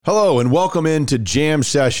Hello and welcome into Jam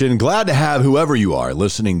Session. Glad to have whoever you are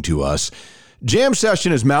listening to us. Jam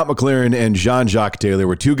Session is Matt McLaren and Jean-Jacques Taylor.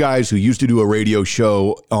 We're two guys who used to do a radio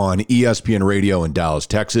show on ESPN Radio in Dallas,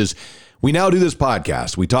 Texas. We now do this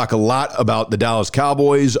podcast. We talk a lot about the Dallas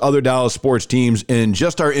Cowboys, other Dallas sports teams, and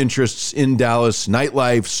just our interests in Dallas,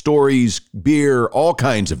 nightlife, stories, beer, all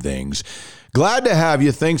kinds of things. Glad to have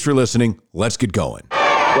you. Thanks for listening. Let's get going.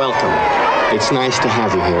 Welcome. It's nice to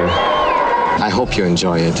have you here. I hope you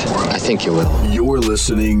enjoy it. I think you will. You're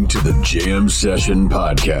listening to the Jam Session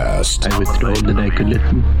Podcast. I was told that I could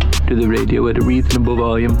listen to the radio at a reasonable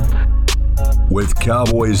volume. With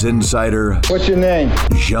Cowboys insider... What's your name?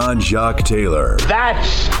 Jean-Jacques Taylor.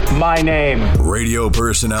 That's my name. Radio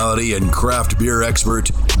personality and craft beer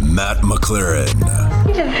expert, Matt McLaren.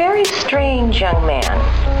 He's a very strange young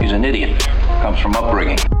man. He's an idiot. Comes from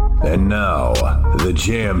upbringing. And now, the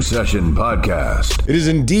Jam Session Podcast. It is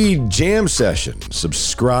indeed Jam Session.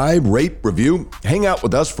 Subscribe, rate, review, hang out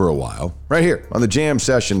with us for a while, right here on the Jam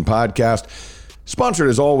Session Podcast.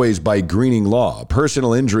 Sponsored as always by Greening Law, a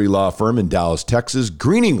personal injury law firm in Dallas, Texas.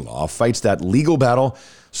 Greening Law fights that legal battle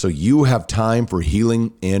so you have time for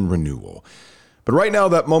healing and renewal. But right now,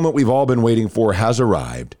 that moment we've all been waiting for has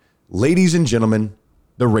arrived. Ladies and gentlemen,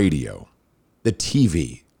 the radio, the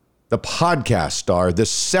TV, the podcast star, the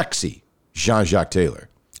sexy Jean-Jacques Taylor.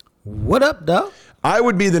 What up, dog? I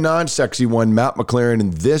would be the non-sexy one, Matt McLaren,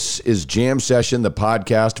 and this is Jam Session, the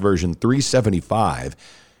podcast version 375,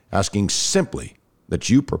 asking simply that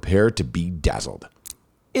you prepare to be dazzled.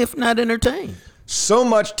 If not entertained. So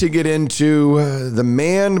much to get into. The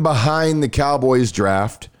man behind the Cowboys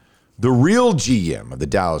draft, the real GM of the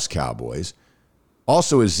Dallas Cowboys.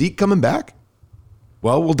 Also, is Zeke coming back?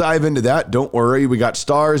 Well, we'll dive into that. Don't worry. We got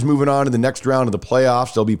Stars moving on to the next round of the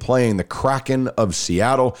playoffs. They'll be playing the Kraken of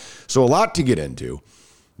Seattle. So a lot to get into.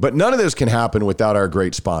 But none of this can happen without our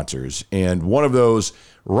great sponsors. And one of those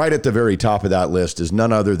right at the very top of that list is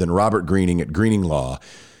none other than Robert Greening at Greening Law.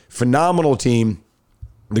 Phenomenal team,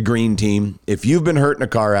 the Green Team. If you've been hurt in a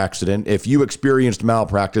car accident, if you experienced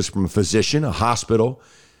malpractice from a physician, a hospital,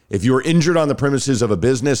 if you were injured on the premises of a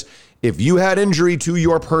business, if you had injury to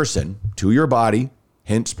your person, to your body,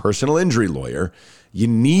 hence personal injury lawyer, you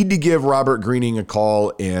need to give Robert Greening a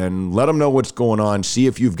call and let him know what's going on. See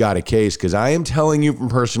if you've got a case, because I am telling you from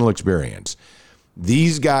personal experience,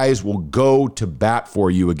 these guys will go to bat for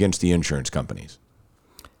you against the insurance companies.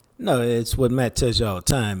 No, it's what Matt tells you all the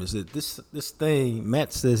time is that this thing,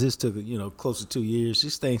 Matt says this took, close to 2 years.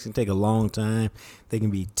 These things can take a long time. They can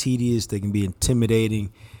be tedious. They can be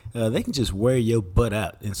intimidating. They can just wear your butt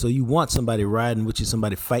out. And so you want somebody riding with you,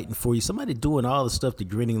 somebody fighting for you, somebody doing all the stuff that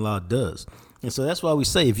Greening Law does. And so that's why we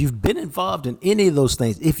say if you've been involved in any of those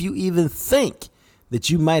things, if you even think that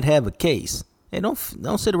you might have a case, hey, don't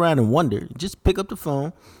sit around and wonder. Just pick up the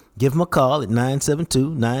phone, give them a call at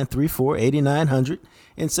 972-934-8900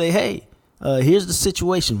 and say, hey, here's the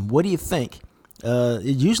situation. What do you think? It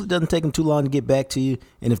usually doesn't take them too long to get back to you.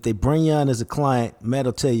 And if they bring you on as a client, Matt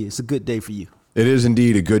will tell you it's a good day for you. It is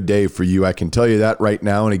indeed a good day for you. I can tell you that right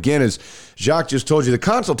now. And again, as Jacques just told you, the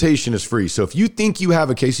consultation is free. So if you think you have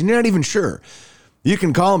a case and you're not even sure, you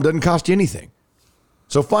can call them. Doesn't cost you anything.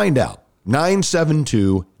 So find out.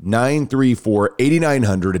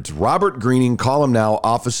 972-934-8900. It's Robert Greening. Call him now.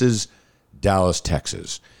 Offices, Dallas,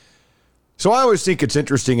 Texas. So I always think it's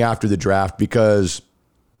interesting after the draft because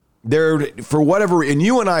for whatever, and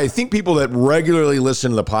you and I think people that regularly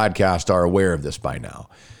listen to the podcast are aware of this by now.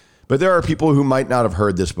 But there are people who might not have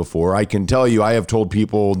heard this before. I can tell you, I have told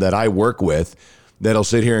people that I work with that'll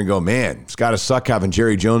sit here and go, man, it's got to suck having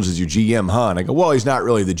Jerry Jones as your GM, huh? And I go, well, he's not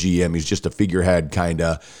really the GM. He's just a figurehead kind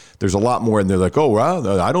of. There's a lot more. And they're like, oh,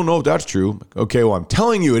 well, I don't know if that's true. Okay, well, I'm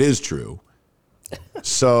telling you it is true.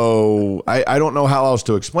 So I don't know how else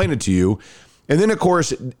to explain it to you. And then, of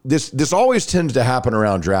course, this always tends to happen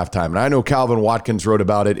around draft time. And I know Calvin Watkins wrote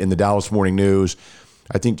about it in the Dallas Morning News.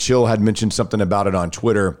 I think Chill had mentioned something about it on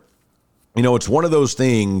Twitter. It's one of those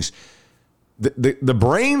things, the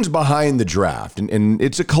brains behind the draft, and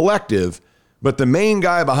it's a collective, but the main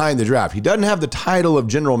guy behind the draft, he doesn't have the title of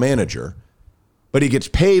general manager, but he gets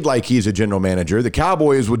paid like he's a general manager. The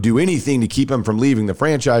Cowboys would do anything to keep him from leaving the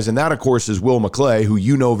franchise, and that, of course, is Will McClay, who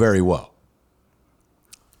you know very well.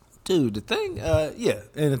 Dude, the thing,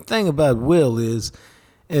 and the thing about Will is,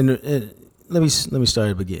 and let me start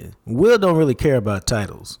at the beginning. Will don't really care about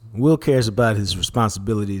titles. Will cares about his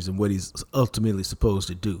responsibilities and what he's ultimately supposed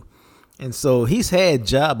to do. And so he's had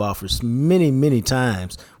job offers many, many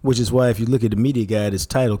times, which is why if you look at the media guide, his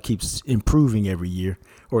title keeps improving every year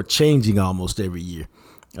or changing almost every year.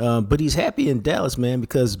 But he's happy in Dallas, man,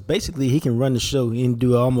 because basically he can run the show and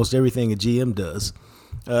do almost everything a GM does.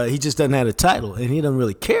 He just doesn't have a title, and he doesn't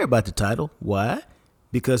really care about the title. Why?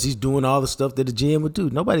 Because he's doing all the stuff that a GM would do.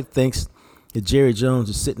 Nobody thinks that Jerry Jones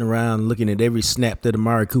is sitting around looking at every snap that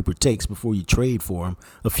Amari Cooper takes before you trade for him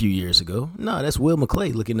a few years ago. No, that's Will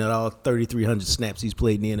McClay looking at all 3,300 snaps he's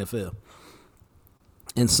played in the NFL.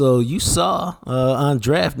 And so you saw on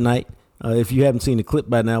draft night, if you haven't seen the clip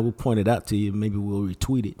by now, we'll point it out to you. Maybe we'll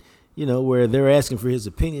retweet it. Where they're asking for his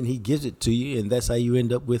opinion, he gives it to you, and that's how you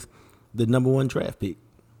end up with the number 1 draft pick.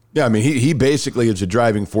 Yeah, I mean, he basically is a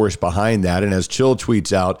driving force behind that. And as Chill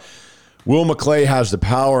tweets out, Will McClay has the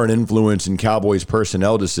power and influence in Cowboys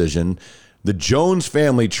personnel decision. The Jones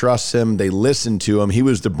family trusts him. They listen to him. He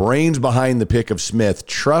was the brains behind the pick of Smith.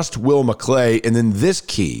 Trust Will McClay. And then this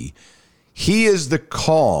key, he is the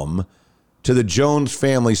calm to the Jones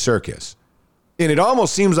family circus. And it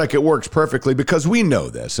almost seems like it works perfectly because we know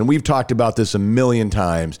this, and we've talked about this a million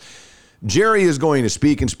times. Jerry is going to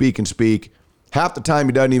speak and speak and speak. Half the time,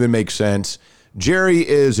 it doesn't even make sense. Jerry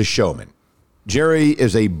is a showman. Jerry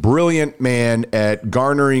is a brilliant man at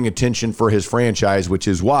garnering attention for his franchise, which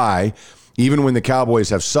is why, even when the Cowboys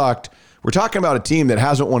have sucked, we're talking about a team that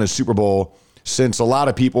hasn't won a Super Bowl since a lot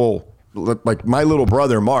of people, like my little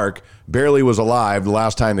brother, Mark, barely was alive the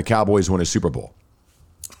last time the Cowboys won a Super Bowl.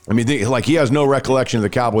 I mean, he has no recollection of the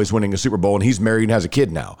Cowboys winning a Super Bowl, and he's married and has a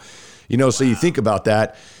kid now. So you think about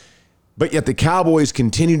that. But yet the Cowboys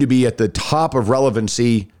continue to be at the top of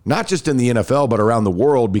relevancy, not just in the NFL, but around the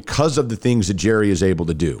world because of the things that Jerry is able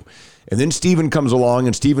to do. And then Steven comes along,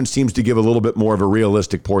 and Steven seems to give a little bit more of a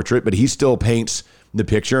realistic portrait, but he still paints the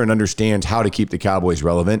picture and understands how to keep the Cowboys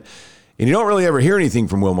relevant. And you don't really ever hear anything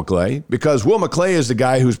from Will McClay because Will McClay is the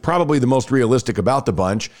guy who's probably the most realistic about the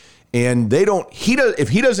bunch. And if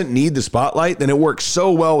he doesn't need the spotlight, then it works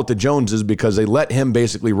so well with the Joneses because they let him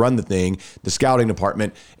basically run the thing, the scouting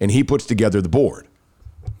department, and he puts together the board.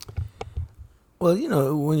 Well,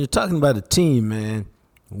 when you're talking about a team, man,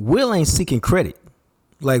 Will ain't seeking credit.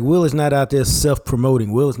 Like, Will is not out there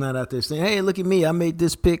self-promoting. Will is not out there saying, hey, look at me. I made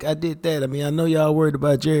this pick. I did that. I mean, I know y'all worried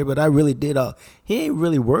about Jerry, but I really did all. He ain't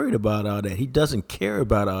really worried about all that. He doesn't care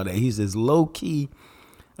about all that. He's as low-key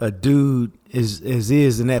a dude as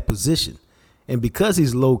is in that position. And because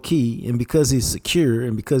he's low-key and because he's secure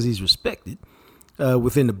and because he's respected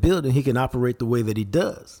within the building, he can operate the way that he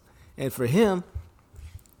does. And for him,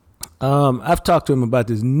 I've talked to him about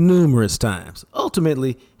this numerous times.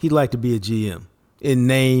 Ultimately, he'd like to be a GM in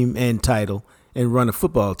name and title and run a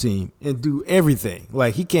football team and do everything.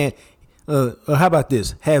 Like, he can't, how about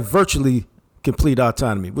this, have virtually complete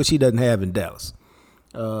autonomy, which he doesn't have in Dallas.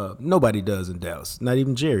 Nobody does in Dallas, not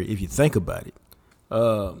even Jerry, if you think about it.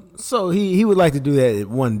 So he would like to do that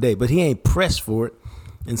one day, but he ain't pressed for it.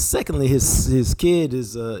 And secondly, his kid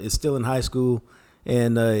is still in high school,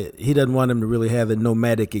 and he doesn't want him to really have the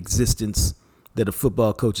nomadic existence that a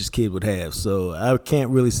football coach's kid would have. So I can't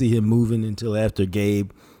really see him moving until after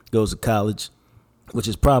Gabe goes to college, which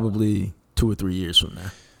is probably 2 or 3 years from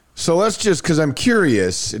now. So let's just, because I'm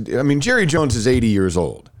curious, I mean, Jerry Jones is 80 years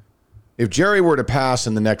old. If Jerry were to pass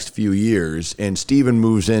in the next few years and Steven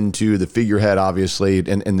moves into the figurehead, obviously,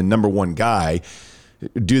 and the number 1 guy,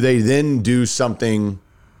 do they then do something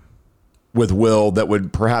with Will that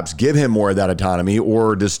would perhaps give him more of that autonomy?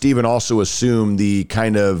 Or does Steven also assume the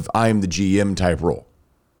kind of I'm the GM type role?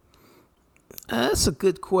 That's a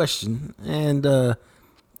good question. And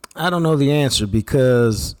I don't know the answer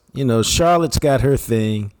because, Charlotte's got her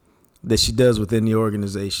thing that she does within the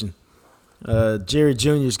organization. Jerry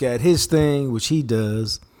Jr.'s got his thing, which he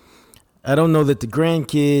does. I don't know that the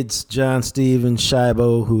grandkids, John Stevens,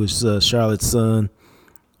 Shibo, who is Charlotte's son,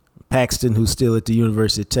 Paxton, who's still at the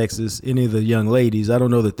University of Texas, any of the young ladies, I don't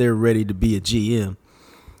know that they're ready to be a GM.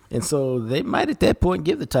 And so they might at that point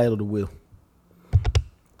give the title to Will.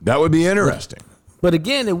 That would be interesting. But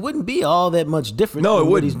again, it wouldn't be all that much different than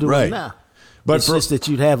what he's doing now. But it's just that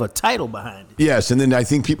you'd have a title behind it. Yes, and then I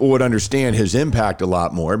think people would understand his impact a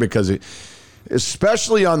lot more because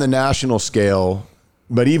especially on the national scale,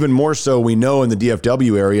 but even more so, we know in the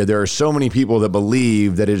DFW area, there are so many people that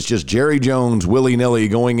believe that it's just Jerry Jones willy-nilly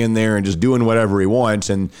going in there and just doing whatever he wants,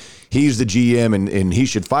 and he's the GM and he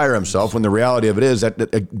should fire himself, when the reality of it is that,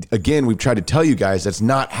 again, we've tried to tell you guys that's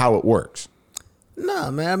not how it works.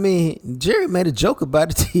 No, man, I mean, Jerry made a joke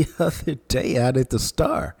about it the other day out at the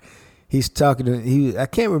Star. He's talking to, I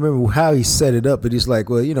can't remember how he set it up, but he's like,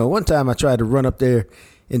 well, one time I tried to run up there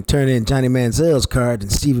and turn in Johnny Manziel's card,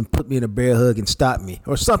 and Steven put me in a bear hug and stopped me,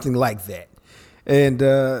 or something like that. And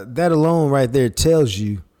that alone right there tells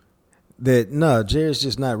you that, no, Jerry's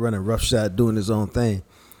just not running roughshod, doing his own thing.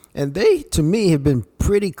 And they, to me, have been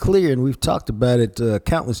pretty clear, and we've talked about it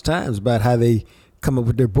countless times, about how they come up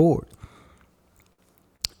with their board.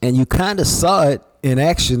 And you kind of saw it in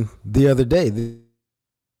action the other day.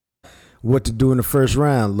 What to do in the first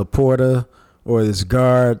round, Laporta or this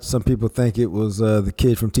guard. Some people think it was the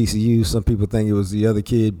kid from TCU. Some people think it was the other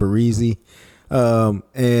kid, Barisi, and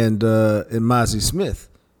Mozzie Smith.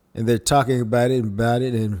 And they're talking about it.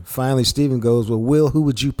 And finally Stephen goes, well, Will, who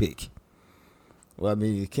would you pick? Well, I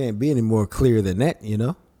mean, it can't be any more clear than that, you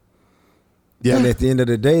know? Yeah. And at the end of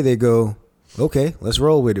the day, they go, okay, let's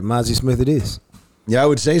roll with it. Mozzie Smith it is. Yeah, I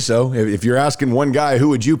would say so. If you're asking one guy, who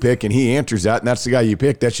would you pick, and he answers that, and that's the guy you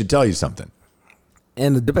pick, that should tell you something.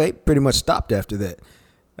 And the debate pretty much stopped after that.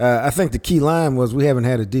 I think the key line was we haven't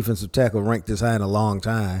had a defensive tackle ranked this high in a long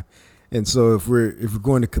time. And so if we're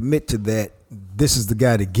going to commit to that, this is the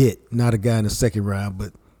guy to get, not a guy in the second round,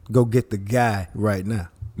 but go get the guy right now.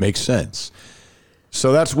 Makes sense.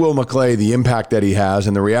 So that's Will McClay, the impact that he has,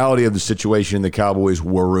 and the reality of the situation in the Cowboys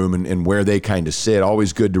war room and where they kind of sit.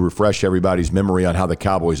 Always good to refresh everybody's memory on how the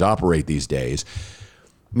Cowboys operate these days.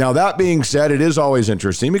 Now, that being said, it is always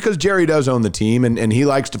interesting because Jerry does own the team, and he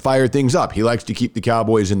likes to fire things up. He likes to keep the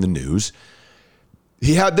Cowboys in the news.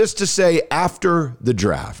 He had this to say after the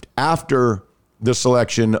draft, after the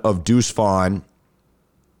selection of Deuce Vaughn.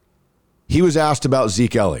 He was asked about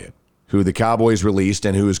Zeke Elliott, who the Cowboys released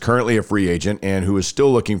and who is currently a free agent and who is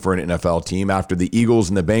still looking for an NFL team after the Eagles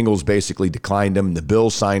and the Bengals basically declined him. The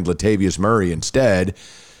Bills signed Latavius Murray instead.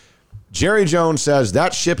 Jerry Jones says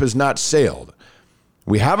that ship has not sailed.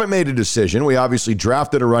 We haven't made a decision. We obviously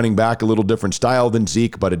drafted a running back, a little different style than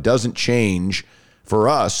Zeke, but it doesn't change for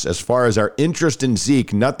us as far as our interest in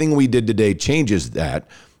Zeke. Nothing we did today changes that.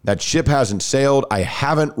 That ship hasn't sailed. I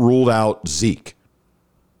haven't ruled out Zeke.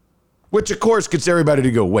 Which, of course, gets everybody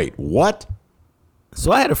to go, wait, what?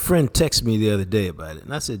 So I had a friend text me the other day about it,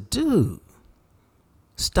 and I said, dude,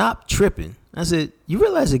 stop tripping. I said, you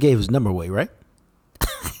realize they gave his number away, right?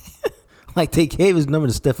 Like they gave his number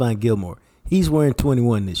to Stephon Gilmore. He's wearing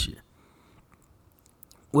 21 this year.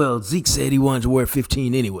 Well, Zeke said he wanted to wear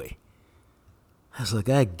 15 anyway. I was like,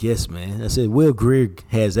 I guess, man. I said, Will Greer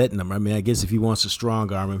has that number. I mean, I guess if he wants to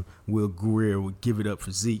strong arm him, Will Greer would give it up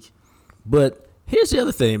for Zeke. But here's the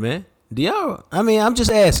other thing, man. I'm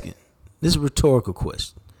just asking. This is a rhetorical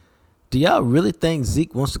question. Do y'all really think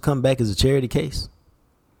Zeke wants to come back as a charity case?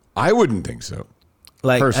 I wouldn't think so.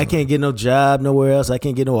 Like, personally. I can't get no job nowhere else. I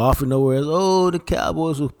can't get no offer nowhere else. Oh, the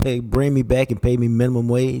Cowboys will bring me back and pay me minimum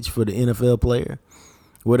wage for the NFL player.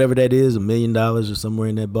 Whatever that is, $1 million or somewhere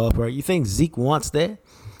in that ballpark. You think Zeke wants that?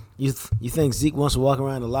 You think Zeke wants to walk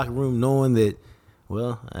around the locker room knowing that,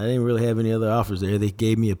 well, I didn't really have any other offers there. They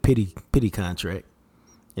gave me a pity contract.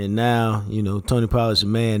 And now, Tony Pollard's a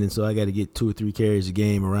man, and so I got to get 2 or 3 carries a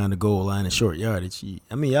game around the goal line and short yardage.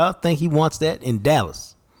 I mean, y'all think he wants that in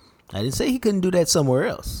Dallas? I didn't say he couldn't do that somewhere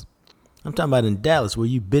else. I'm talking about in Dallas, where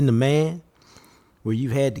you've been the man, where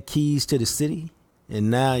you've had the keys to the city, and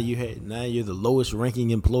now you're the lowest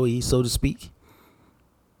ranking employee, so to speak.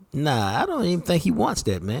 Nah, I don't even think he wants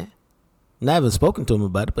that, man. And I haven't spoken to him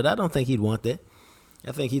about it, but I don't think he'd want that.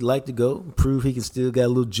 I think he'd like to go, prove he can still got a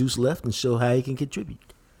little juice left, and show how he can contribute.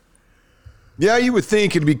 Yeah, you would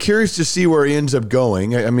think. It'd be curious to see where he ends up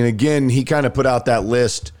going. I mean, again, he kind of put out that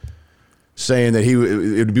list saying that it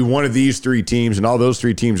would be one of these 3 teams, and all those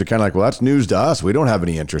 3 teams are kind of like, well, that's news to us. We don't have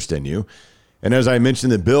any interest in you. And as I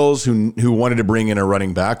mentioned, the Bills, who wanted to bring in a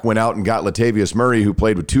running back, went out and got Latavius Murray, who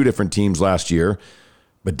played with 2 different teams last year,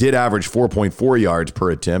 but did average 4.4 yards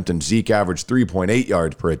per attempt, and Zeke averaged 3.8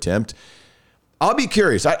 yards per attempt. I'll be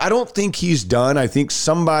curious. I don't think he's done. I think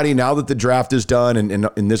somebody, now that the draft is done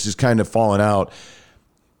and this is kind of fallen out,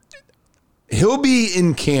 he'll be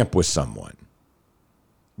in camp with someone.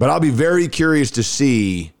 But I'll be very curious to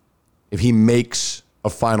see if he makes a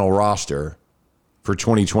final roster for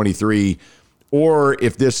 2023, or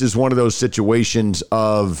if this is one of those situations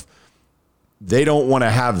of they don't want to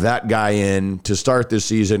have that guy in to start this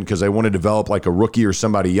season because they want to develop like a rookie or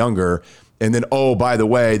somebody younger. And then, oh, by the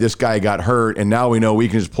way, this guy got hurt, and now we know we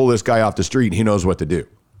can just pull this guy off the street, and he knows what to do.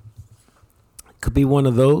 Could be one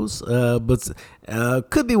of those, but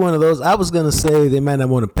could be one of those. I was going to say they might not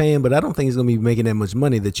want to pay him, but I don't think he's going to be making that much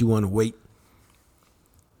money that you want to wait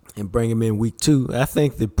and bring him in week 2. I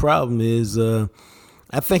think the problem is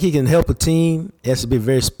I think he can help a team. It has to be a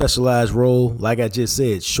very specialized role, like I just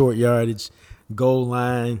said, short yardage, goal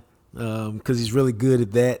line, because he's really good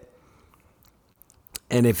at that.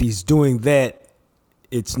 And if he's doing that,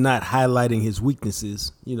 it's not highlighting his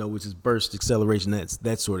weaknesses, which is burst, acceleration,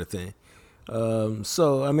 that sort of thing.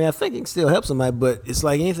 So, I mean, I think it can still help somebody, but it's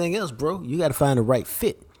like anything else, bro. You got to find the right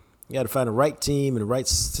fit. You got to find the right team and the right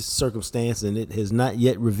circumstance, and it has not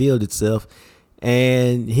yet revealed itself.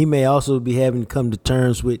 And he may also be having to come to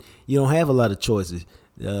terms with you don't have a lot of choices.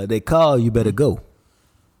 they call, you better go.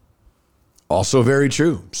 Also very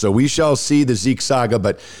true. So we shall see the Zeke saga.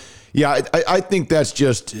 But, yeah, I think that's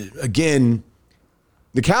just, again,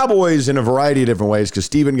 the Cowboys in a variety of different ways, because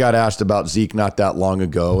Steven got asked about Zeke not that long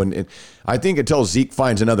ago. And I think until Zeke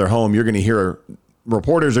finds another home, you're going to hear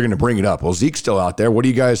reporters are going to bring it up. Well, Zeke's still out there. What do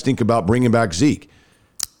you guys think about bringing back Zeke?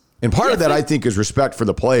 And part of that, I think, is respect for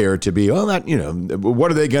the player to be,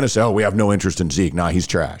 what are they going to say? Oh, we have no interest in Zeke. Nah, he's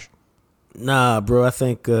trash. Nah, bro, I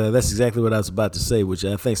think that's exactly what I was about to say, which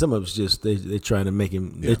I think some of it's just they're trying to make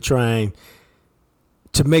him, they're trying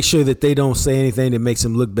to make sure that they don't say anything that makes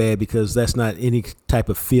him look bad, because that's not any type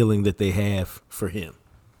of feeling that they have for him.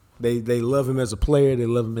 They love him as a player, they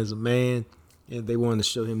love him as a man, and they want to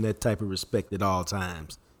show him that type of respect at all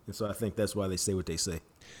times. And so I think that's why they say what they say.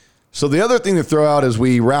 So the other thing to throw out as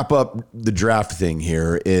we wrap up the draft thing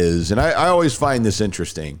here is, and I always find this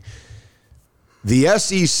interesting, the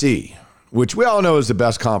SEC, which we all know is the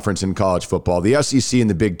best conference in college football. The SEC and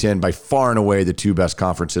the Big Ten, by far and away the two best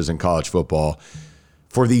conferences in college football.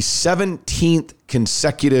 For the 17th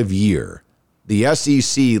consecutive year, the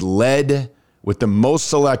SEC led with the most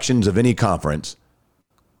selections of any conference.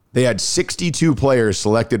 They had 62 players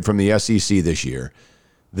selected from the SEC this year.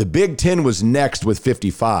 The Big Ten was next with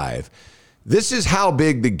 55. This is how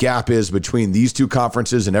big the gap is between these two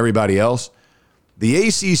conferences and everybody else. The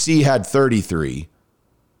ACC had 33.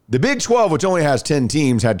 The Big 12, which only has 10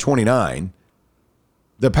 teams, had 29.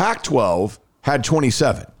 The Pac-12 had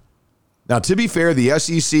 27. Now, to be fair, the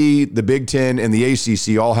SEC, the Big 10, and the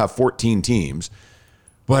ACC all have 14 teams.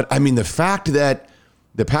 But, I mean, the fact that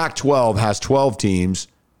the Pac-12 has 12 teams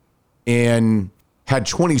and had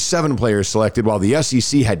 27 players selected, while the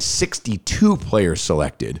SEC had 62 players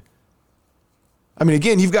selected. I mean,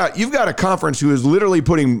 again, you've got a conference who is literally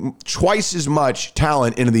putting twice as much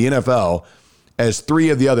talent into the NFL as three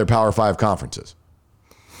of the other Power 5 conferences.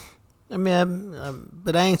 I mean,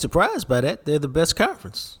 but I ain't surprised by that. They're the best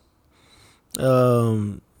conference.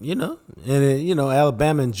 And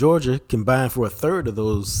Alabama and Georgia combined for a third of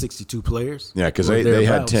those 62 players. Yeah, because they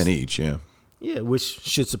had 10 each, yeah. Yeah, which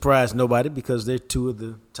should surprise nobody because they're two of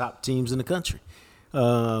the top teams in the country.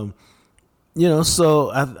 So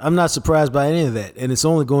I'm not surprised by any of that. And it's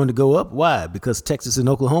only going to go up. Why? Because Texas and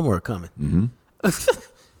Oklahoma are coming. Mm-hmm.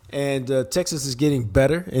 And Texas is getting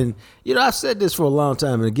better. And, I've said this for a long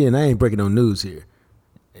time. And, again, I ain't breaking no news here.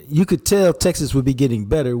 You could tell Texas would be getting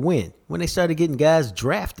better when they started getting guys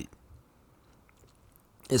drafted,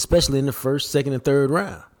 especially in the first, second, and third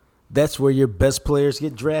round. That's where your best players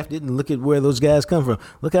get drafted, and look at where those guys come from.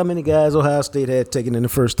 Look how many guys Ohio State had taken in the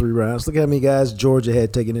first 3 rounds. Look how many guys Georgia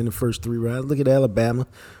had taken in the first 3 rounds. Look at Alabama,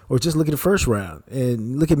 or just look at the first round,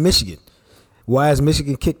 and look at Michigan. Why has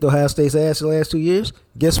Michigan kicked Ohio State's ass the last 2 years?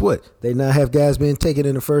 Guess what? They now have guys being taken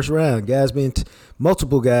in the first round,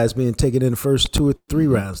 multiple guys being taken in the first 2 or 3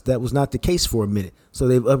 rounds. That was not the case for a minute. So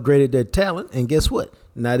they've upgraded their talent, and guess what?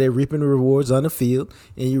 Now they're reaping the rewards on the field,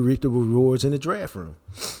 and you reap the rewards in the draft room.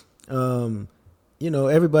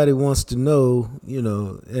 Everybody wants to know,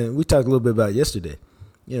 and we talked a little bit about it yesterday,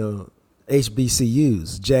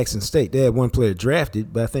 HBCUs, Jackson State, they had 1 player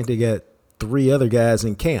drafted, but I think they got 3 other guys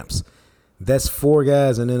in camps. That's 4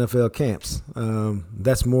 guys in NFL camps.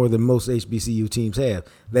 That's more than most HBCU teams have.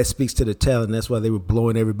 That speaks to the talent. That's why they were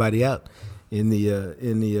blowing everybody out in the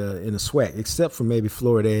SWAC, except for maybe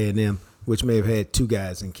Florida A&M, which may have had 2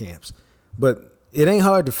 guys in camps. But it ain't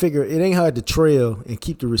hard to trail and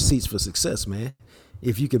keep the receipts for success, man.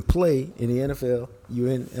 If you can play in the NFL,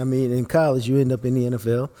 in college, you end up in the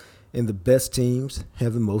NFL, and the best teams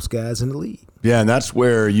have the most guys in the league. Yeah, and that's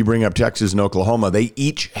where you bring up Texas and Oklahoma. They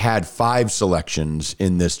each had 5 selections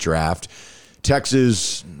in this draft.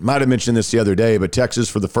 Texas, might have mentioned this the other day, but Texas,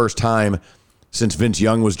 for the first time since Vince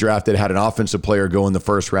Young was drafted, had an offensive player go in the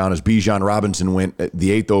first round as Bijan Robinson went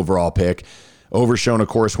the 8th overall pick. Overshown, of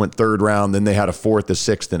course, went 3rd round. Then they had a 4th, a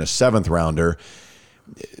 6th, and a 7th rounder.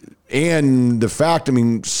 And the fact,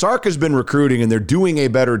 Sark has been recruiting, and they're doing a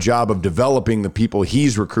better job of developing the people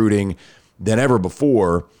he's recruiting than ever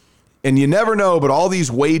before. And you never know, but all these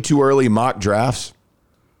way too early mock drafts,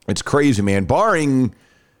 it's crazy, man. Barring,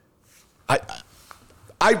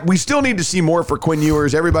 we still need to see more for Quinn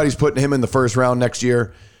Ewers. Everybody's putting him in the first round next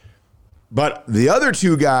year. But the other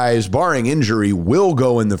 2 guys, barring injury, will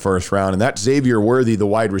go in the first round, and that's Xavier Worthy, the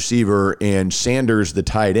wide receiver, and Sanders, the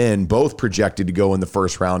tight end, both projected to go in the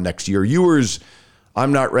first round next year. Ewers,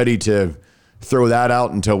 I'm not ready to throw that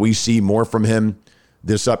out until we see more from him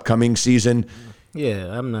this upcoming season.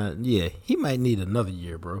 Yeah, I'm not. Yeah, he might need another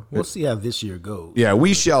year, bro. We'll see how this year goes. Yeah,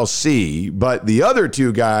 we shall see. But the other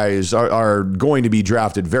two guys are going to be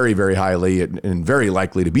drafted very, very highly and very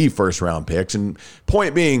likely to be first-round picks. And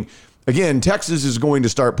point being, again, Texas is going to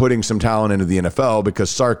start putting some talent into the NFL because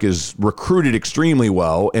Sark is recruited extremely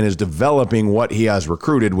well and is developing what he has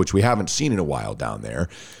recruited, which we haven't seen in a while down there.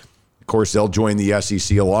 Of course, they'll join the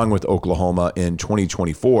SEC along with Oklahoma in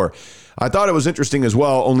 2024. I thought it was interesting as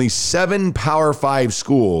well. Only 7 Power 5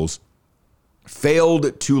 schools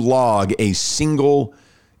failed to log a single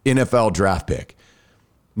NFL draft pick.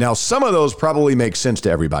 Now, some of those probably make sense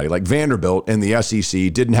to everybody. Like Vanderbilt in the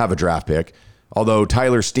SEC didn't have a draft pick, although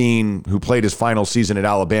Tyler Steen, who played his final season at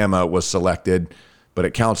Alabama, was selected, but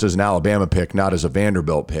it counts as an Alabama pick, not as a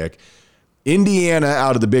Vanderbilt pick. Indiana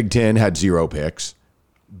out of the Big Ten had 0 picks.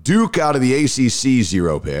 Duke out of the ACC,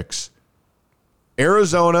 0 picks.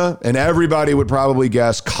 Arizona, and everybody would probably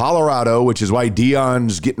guess Colorado, which is why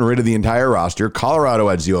Deion's getting rid of the entire roster. Colorado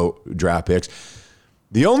had 0 draft picks.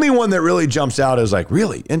 The only one that really jumps out is like,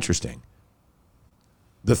 really interesting.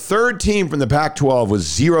 The third team from the Pac-12 was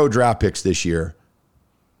 0 draft picks this year.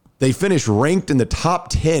 They finished ranked in the top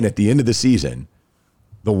 10 at the end of the season.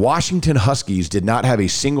 The Washington Huskies did not have a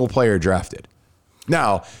single player drafted.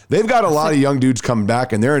 Now, they've got a lot of young dudes coming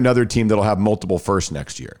back, and they're another team that'll have multiple firsts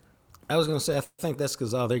next year. I was going to say, I think that's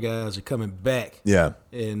because all their guys are coming back. Yeah.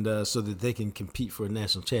 And so that they can compete for a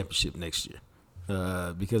national championship next year.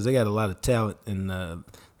 Because they got a lot of talent. And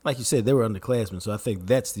like you said, they were underclassmen. So I think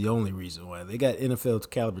that's the only reason why. They got NFL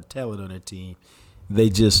caliber talent on their team. They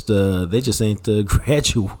just ain't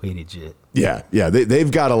graduated yet. Yeah,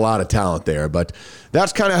 they've got a lot of talent there, but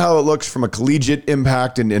that's kind of how it looks from a collegiate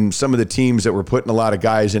impact and some of the teams that were putting a lot of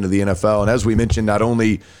guys into the NFL. And as we mentioned, not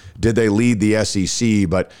only did they lead the SEC,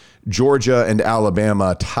 but Georgia and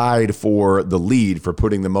Alabama tied for the lead for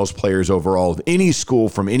putting the most players overall of any school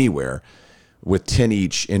from anywhere with 10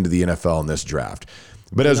 each into the NFL in this draft.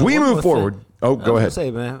 But as we move forward, go ahead.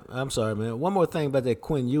 Say, man, I'm sorry, man. One more thing about that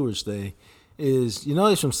Quinn Ewers thing is,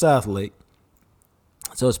 he's from South Lake.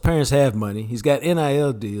 So his parents have money. He's got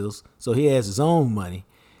NIL deals, so he has his own money.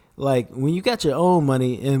 Like, when you got your own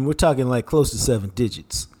money, and we're talking like close to 7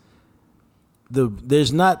 digits,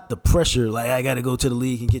 there's not the pressure, like, I got to go to the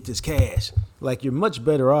league and get this cash. Like, you're much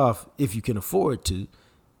better off, if you can afford to,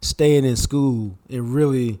 staying in school and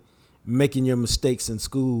really making your mistakes in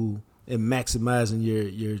school and maximizing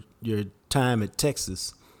your time at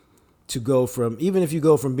Texas to go from, even if you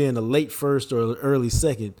go from being a late first or early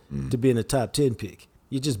second to being a top 10 pick.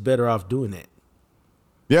 You're just better off doing that.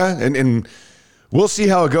 Yeah, and we'll see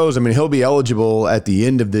how it goes. I mean, he'll be eligible at the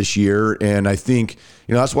end of this year, and I think,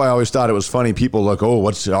 that's why I always thought it was funny. People look,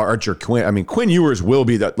 what's Archer Quinn? I mean, Quinn Ewers will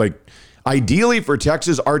be that, like, ideally for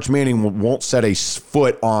Texas, Arch Manning won't set a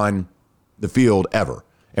foot on the field ever.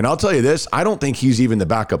 And I'll tell you this, I don't think he's even the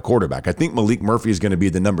backup quarterback. I think Malik Murphy is going to be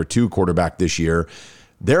the number 2 quarterback this year.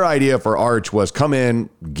 Their idea for Arch was come in,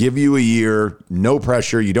 give you a year, no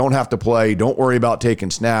pressure. You don't have to play. Don't worry about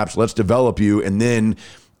taking snaps. Let's develop you. And then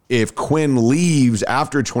if Quinn leaves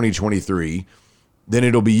after 2023, then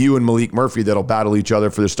it'll be you and Malik Murphy that'll battle each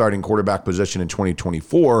other for the starting quarterback position in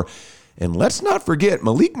 2024. And let's not forget,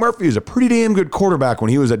 Malik Murphy is a pretty damn good quarterback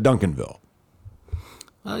when he was at Duncanville.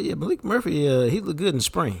 Yeah, Malik Murphy, he looked good in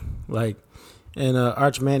spring. And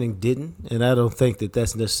Arch Manning didn't, and I don't think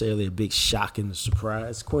that's necessarily a big shock and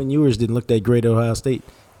surprise. Quinn Ewers didn't look that great at Ohio State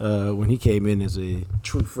when he came in as a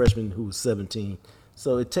true freshman who was 17.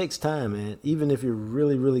 So it takes time, man, even if you're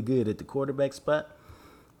really, really good at the quarterback spot,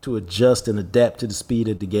 to adjust and adapt to the speed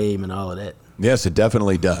of the game and all of that. Yes, it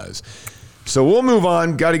definitely does. So we'll move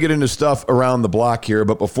on. Got to get into stuff around the block here.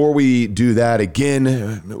 But before we do that,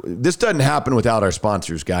 again, this doesn't happen without our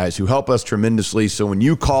sponsors, guys, who help us tremendously. So when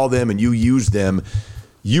you call them and you use them,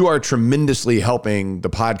 you are tremendously helping the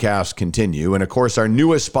podcast continue. And, of course, our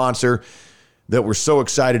newest sponsor that we're so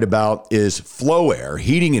excited about is Flow Air,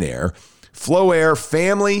 Heating and Air. Flow Air,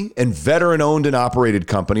 family and veteran-owned and operated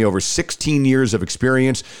company, over 16 years of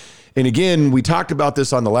experience. And, again, we talked about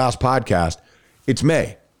this on the last podcast. It's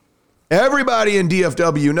May. Everybody in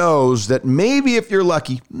DFW knows that maybe if you're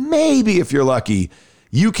lucky,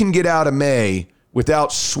 you can get out of May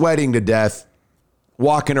without sweating to death,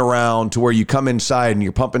 walking around to where you come inside and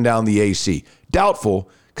you're pumping down the AC. Doubtful,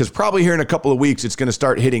 because probably here in a couple of weeks, it's going to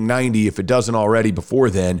start hitting 90 if it doesn't already before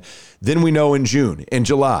then. Then we know in June, in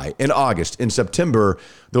July, in August, in September,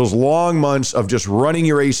 those long months of just running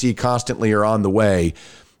your AC constantly are on the way.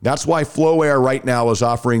 That's why Flow Air right now is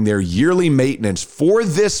offering their yearly maintenance for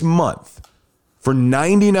this month for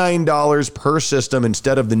 $99 per system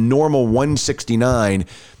instead of the normal $169.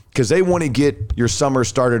 because they want to get your summer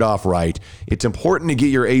started off right. It's important to get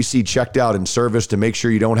your AC checked out and serviced to make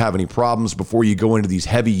sure you don't have any problems before you go into these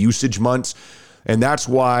heavy usage months. And that's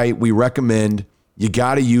why we recommend you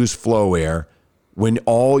got to use Flow Air when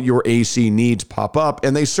all your AC needs pop up.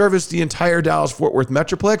 And they service the entire Dallas-Fort Worth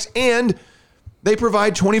Metroplex, and they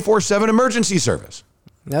provide 24/7 emergency service.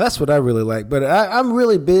 Now, that's what I really like. But I'm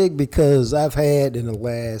really big because I've had in the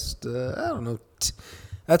last,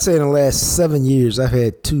 I'd say in the last 7 years, I've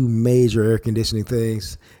had 2 major air conditioning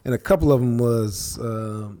things. And a couple of them was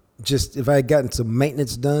just if I had gotten some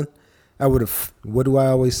maintenance done, I would have, what do I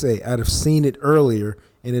always say? I'd have seen it earlier,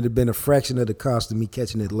 and it'd have been a fraction of the cost of me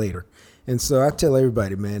catching it later. And so I tell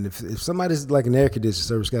everybody, man, if somebody's like an air conditioning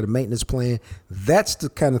service got a maintenance plan, that's the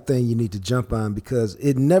kind of thing you need to jump on, because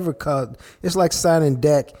it never cost. It's like signing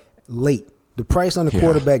Dak late. The price on the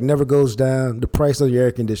quarterback never goes down. The price on your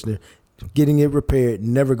air conditioner, getting it repaired,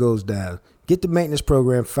 never goes down. Get the maintenance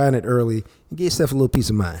program, find it early, and get yourself a little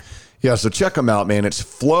peace of mind. Yeah, so check them out, man. It's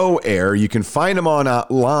Flow Air. You can find them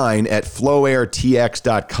online at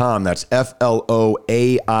flowairtx.com. That's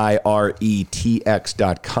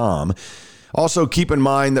FLOAIRETX.com. Also, keep in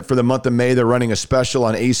mind that for the month of May, they're running a special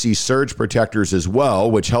on AC surge protectors as well,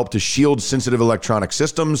 which help to shield sensitive electronic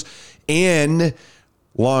systems and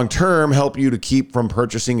long-term help you to keep from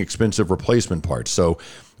purchasing expensive replacement parts. So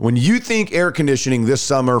when you think air conditioning this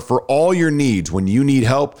summer for all your needs, when you need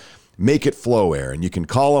help, make it Flow Air. And you can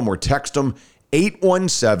call them or text them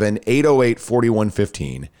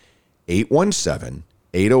 817-808-4115.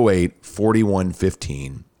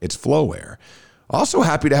 817-808-4115. It's Flow Air. Also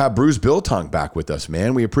happy to have Bruce Biltong back with us,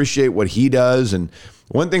 man. We appreciate what he does. And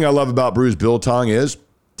one thing I love about Bruce Biltong is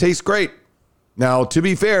tastes great. Now, to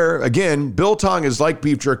be fair, again, biltong is like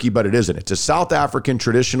beef jerky, but it isn't. It's a South African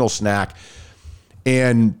traditional snack.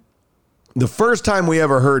 And the first time we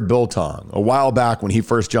ever heard biltong, a while back when he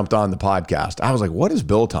first jumped on the podcast, I was like, what is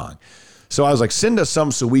biltong? So I was like, send us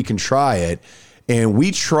some so we can try it. And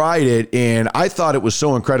we tried it, and I thought it was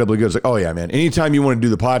so incredibly good. It's like, oh, yeah, man, anytime you want to do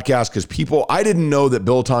the podcast, because I didn't know that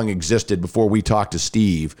biltong existed before we talked to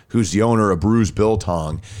Steve, who's the owner of Bruce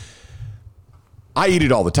Biltong. I eat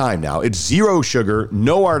it all the time now. It's 0 sugar,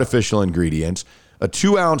 no artificial ingredients. A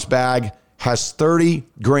 2-ounce bag has 30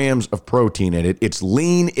 grams of protein in it. It's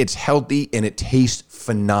lean, it's healthy, and it tastes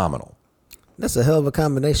phenomenal. That's a hell of a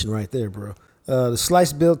combination right there, bro. The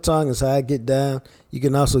sliced biltong is how I get down. You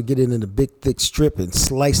can also get it in a big, thick strip and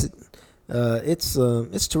slice it.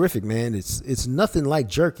 It's terrific, man. It's nothing like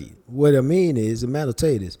jerky. What I mean is, and Matt will tell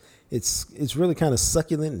you this, it's really kind of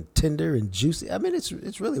succulent and tender and juicy. I mean,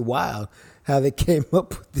 it's really wild how they came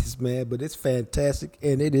up with this, man. But it's fantastic,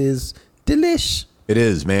 and it is delish. It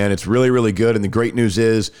is, man. It's really, really good. And the great news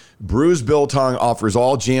is Bruce Biltong offers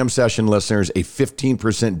all Jam Session listeners a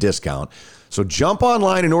 15% discount. So jump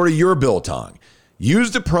online and order your biltong.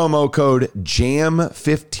 Use the promo code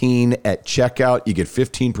JAM15 at checkout. You get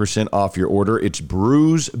 15% off your order. It's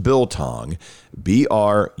Bruce Biltong,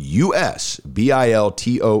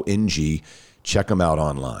 BRUSBILTONG. Check them out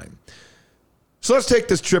online. So let's take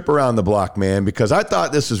this trip around the block, man, because I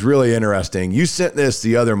thought this was really interesting. You sent this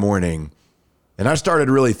the other morning, and I started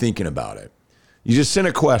really thinking about it. You just sent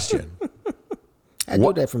a question. I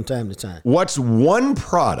do that from time to time. What's one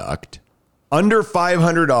product under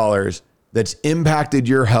 $500 that's impacted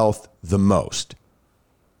your health the most?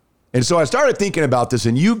 And so I started thinking about this,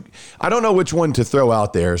 and I don't know which one to throw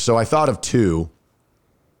out there. So I thought of 2,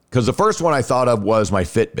 because the first one I thought of was my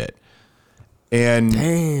Fitbit. And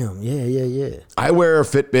damn, yeah. I wear a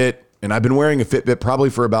Fitbit, and I've been wearing a Fitbit probably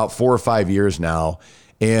for about 4 or 5 years now.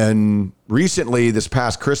 And recently, this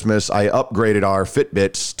past Christmas, I upgraded our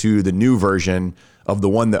Fitbits to the new version of the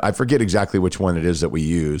one that I forget exactly which one it is that we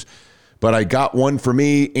use. But I got one for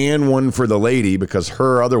me and one for the lady because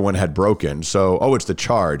her other one had broken. So, it's the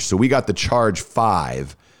Charge. So we got the Charge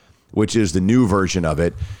 5, which is the new version of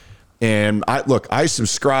it. And I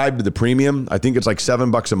subscribe to the premium. I think it's like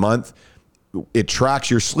 $7 a month. It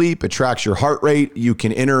tracks your sleep. It tracks your heart rate. You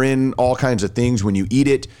can enter in all kinds of things when you eat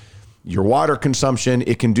it. Your water consumption.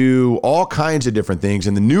 It can do all kinds of different things.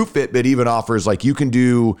 And the new Fitbit even offers, like, you can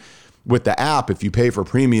do with the app, if you pay for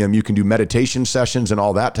premium, you can do meditation sessions and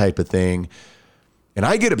all that type of thing. And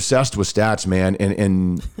I get obsessed with stats, man.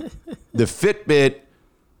 And the Fitbit,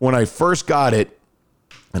 when I first got it,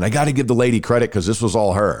 and I got to give the lady credit because this was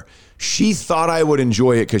all her. She thought I would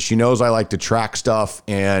enjoy it because she knows I like to track stuff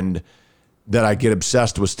and that I get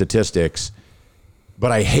obsessed with statistics.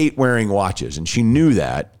 But I hate wearing watches. And she knew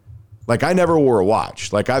that. Like, I never wore a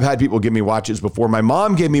watch. Like, I've had people give me watches before. My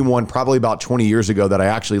mom gave me one probably about 20 years ago that I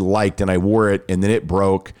actually liked, and I wore it, and then it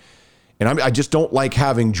broke. And I just don't like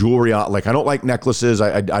having jewelry on. Like, I don't like necklaces.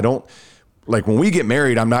 I don't like when we get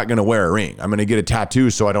married, I'm not going to wear a ring. I'm going to get a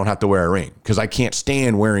tattoo so I don't have to wear a ring because I can't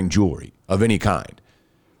stand wearing jewelry of any kind.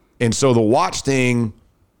 And so the watch thing,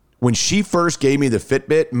 when she first gave me the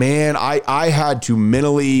Fitbit, man, I had to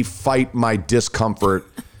mentally fight my discomfort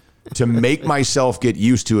to make myself get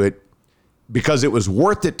used to it because it was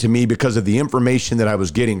worth it to me because of the information that I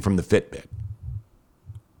was getting from the Fitbit.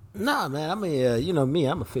 Nah, man. I mean, you know me.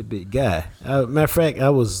 I'm a Fitbit guy. Matter of fact, I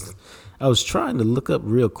was trying to look up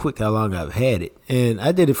real quick how long I've had it, and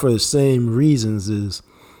I did it for the same reasons as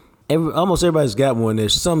almost everybody's got one.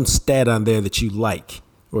 There's some stat on there that you like,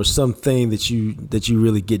 or something that you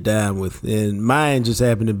really get down with, and mine just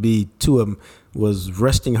happened to be two of them was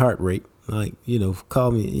resting heart rate. Like, you know,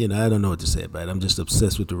 call me, you know, I don't know what to say about it. I'm just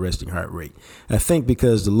obsessed with the resting heart rate. I think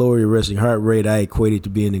because the lower your resting heart rate, I equate it to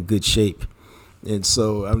being in good shape. And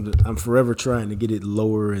so I'm forever trying to get it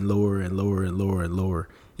lower and lower and lower and lower and lower.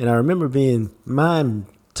 And I remember mine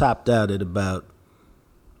topped out at about,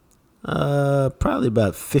 probably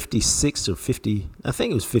about 56 or 50. I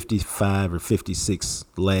think it was 55 or 56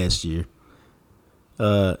 last year.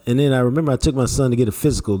 And then I remember I took my son to get a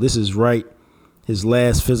physical. This is right, his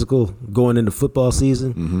last physical going into football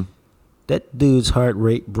season. Mm-hmm. That dude's heart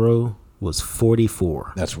rate, bro, was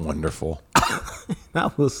 44. That's wonderful.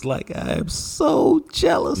 I was like, I am so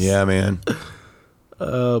jealous. Yeah, man.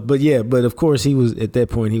 But of course at that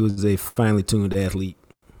point he was a finely tuned athlete,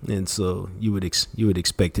 and so you would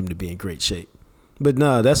expect him to be in great shape. But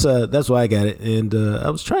no, that's why I got it, and I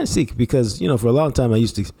was trying to see because, you know, for a long time I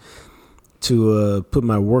used to put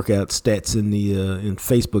my workout stats in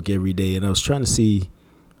Facebook every day, and I was trying to see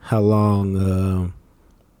how long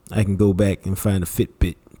I can go back and find a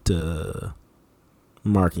Fitbit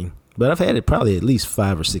marking. But I've had it probably at least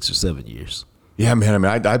 5 or 6 or 7 years. Yeah, man. I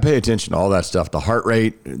mean, I pay attention to all that stuff, the heart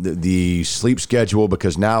rate, the sleep schedule,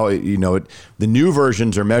 because now, you know, the new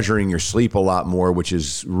versions are measuring your sleep a lot more, which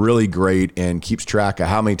is really great and keeps track of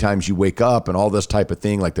how many times you wake up and all this type of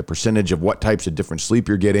thing, like the percentage of what types of different sleep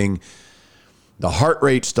you're getting. The heart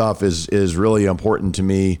rate stuff is really important to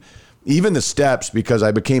me. Even the steps, because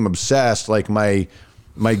I became obsessed. Like my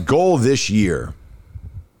goal this year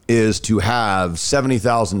is to have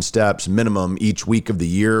 70,000 steps minimum each week of the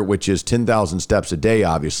year, which is 10,000 steps a day,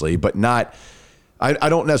 obviously, but not, I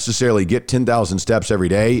don't necessarily get 10,000 steps every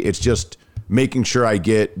day. It's just making sure I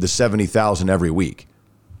get the 70,000 every week.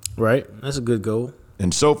 Right. That's a good goal.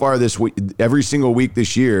 And so far this week, every single week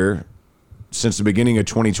this year, since the beginning of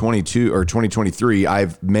 2022 or 2023,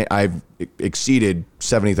 I've exceeded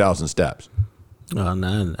 70,000 steps. Oh,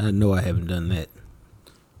 no, I know I haven't done that.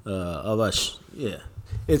 Yeah.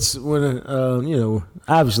 It's when, you know,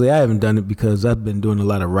 obviously I haven't done it because I've been doing a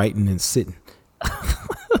lot of writing and sitting,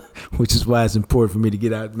 which is why it's important for me to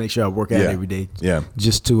get out, make sure I work out every day. Yeah.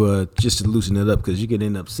 Just to loosen it up, because you can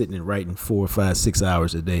end up sitting and writing 4, 5, 6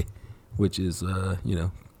 hours a day, which is, you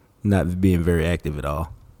know, not being very active at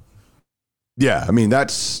all. Yeah. I mean,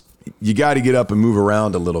 you got to get up and move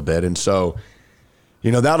around a little bit. And so,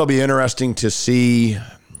 you know, that'll be interesting to see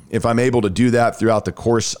if I'm able to do that throughout the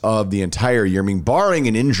course of the entire year. I mean, barring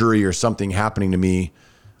an injury or something happening to me,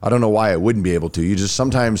 I don't know why I wouldn't be able to. You just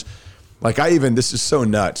sometimes, like this is so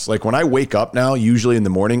nuts. Like when I wake up now, usually in the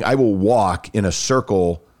morning, I will walk in a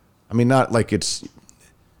circle. I mean, not like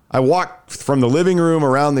I walk from the living room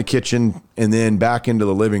around the kitchen and then back into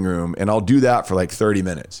the living room, and I'll do that for like 30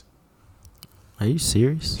 minutes. Are you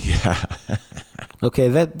serious? Yeah. Okay,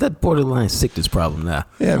 that borderline sickness problem now.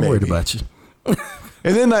 Yeah, I'm worried about you.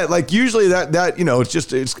 And then usually that you know, it's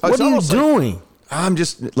what are you doing? I'm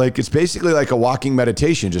just like, it's basically like a walking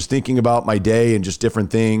meditation, just thinking about my day and just different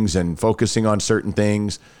things and focusing on certain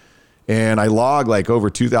things. And I log like over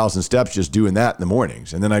 2,000 steps just doing that in the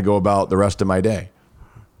mornings. And then I go about the rest of my day.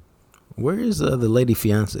 Where is the lady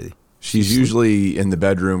fiance? She's usually in the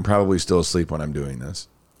bedroom, probably still asleep when I'm doing this.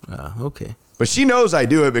 Okay. But she knows I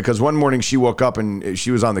do it because one morning she woke up and she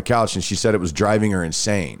was on the couch and she said it was driving her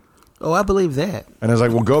insane. Oh, I believe that. And I was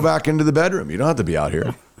like, well, go back into the bedroom. You don't have to be out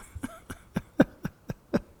here.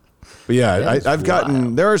 But yeah,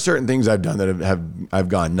 there are certain things I've done that I've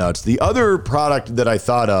gone nuts. The other product that I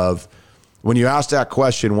thought of when you asked that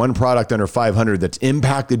question, one product under 500 that's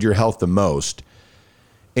impacted your health the most.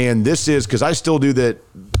 And this is because I still do that.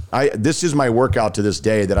 This is my workout to this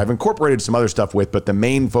day that I've incorporated some other stuff with, but the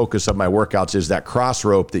main focus of my workouts is that cross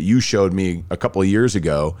rope that you showed me a couple of years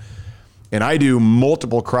ago. And I do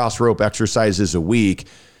multiple cross rope exercises a week.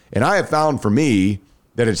 And I have found for me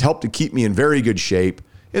that it's helped to keep me in very good shape.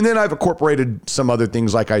 And then I've incorporated some other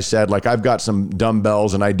things, like I said, like I've got some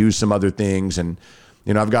dumbbells and I do some other things. And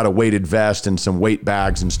I've got a weighted vest and some weight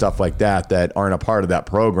bags and stuff like that aren't a part of that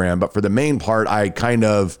program. But for the main part, I kind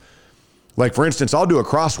of, like, for instance, I'll do a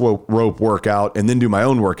cross rope workout and then do my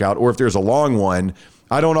own workout. Or if there's a long one,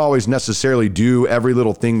 I don't always necessarily do every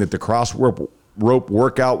little thing that the cross rope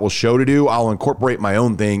workout will show to do. I'll incorporate my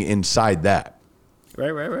own thing inside that.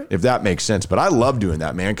 Right. If that makes sense. But I love doing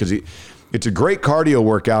that, man, because it's a great cardio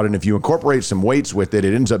workout. And if you incorporate some weights with it,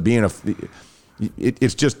 it ends up being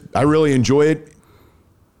it's just, I really enjoy it.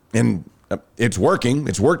 And it's working.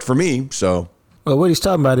 It's worked for me. So. Well, what he's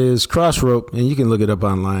talking about is cross rope, and you can look it up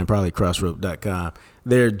online, probably crossrope.com.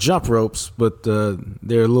 They're jump ropes, but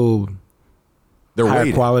they're a little higher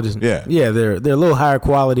weighted. quality. Yeah, they're a little higher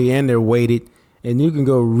quality, and they're weighted. And you can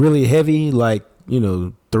go really heavy, like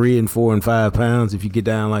 3 and 4 and 5 pounds if you get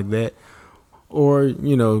down like that, or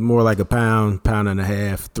more like a pound and a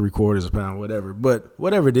half, 3/4 a pound, whatever. But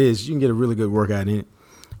whatever it is, you can get a really good workout in it.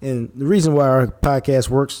 And the reason why our podcast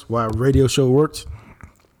works, why our radio show works,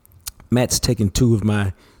 Matt's taken 2 of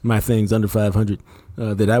my things under 500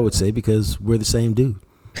 that I would say, because we're the same dude.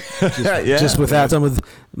 Just without some of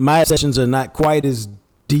my sessions are not quite as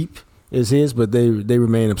deep as his, but they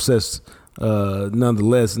remain obsessed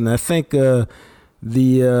nonetheless. And I think the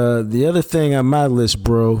other thing on my list,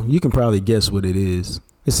 bro, you can probably guess what it is.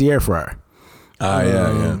 It's the air fryer.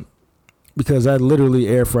 Yeah. Because I literally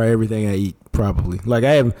air fry everything I eat, probably. Like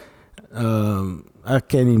I have, I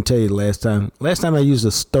can't even tell you the last time. Last time I used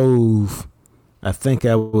a stove, I think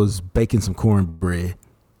I was baking some cornbread,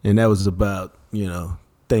 and that was about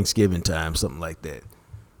Thanksgiving time, something like that.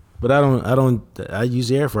 But I use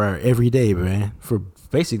the air fryer every day, man, for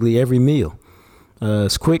basically every meal.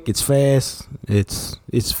 It's quick, it's fast,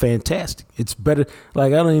 it's fantastic. It's better.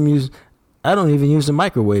 Like I don't even use the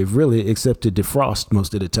microwave really, except to defrost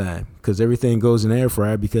most of the time, because everything goes in the air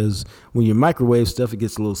fryer. Because when you microwave stuff, it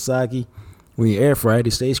gets a little soggy. When you air fry it,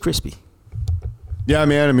 it stays crispy. Yeah,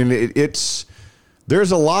 man. I mean,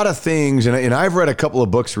 there's a lot of things, and I've read a couple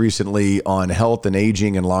of books recently on health and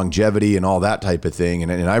aging and longevity and all that type of thing,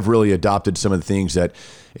 and I've really adopted some of the things that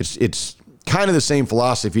it's kind of the same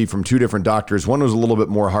philosophy from 2 different doctors. One was a little bit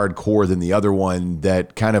more hardcore than the other one,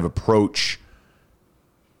 that kind of approach,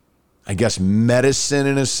 I guess, medicine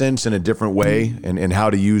in a sense, in a different way, and how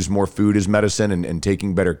to use more food as medicine and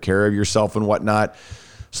taking better care of yourself and whatnot.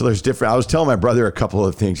 So there's different. I was telling my brother a couple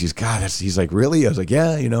of things. He's like, really? I was like,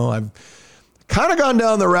 yeah, I've kind of gone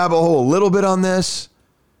down the rabbit hole a little bit on this,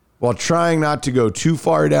 while trying not to go too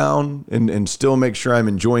far down and still make sure I'm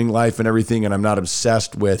enjoying life and everything. And I'm not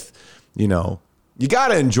obsessed with, you got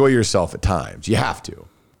to enjoy yourself at times. You have to.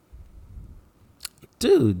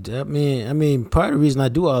 Dude, I mean, part of the reason I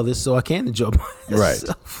do all this is so I can enjoy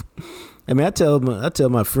myself. Right. I mean, I tell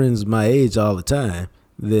my friends my age all the time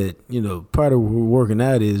that, part of working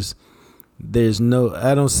out is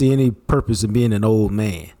I don't see any purpose in being an old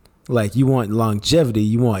man. Like, you want longevity,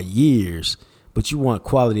 you want years, but you want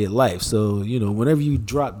quality of life. So, whenever you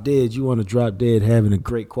drop dead, you want to drop dead having a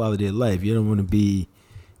great quality of life. You don't want to be,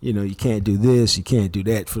 you can't do this, you can't do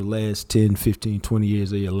that for the last 10, 15, 20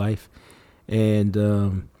 years of your life. And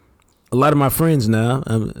a lot of my friends now,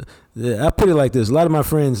 I put it like this, a lot of my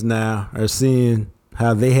friends now are seeing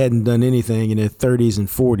how they hadn't done anything in their 30s and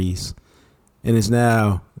 40s. And it's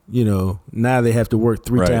now, now they have to work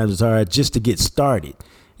 3 times as hard just to get started.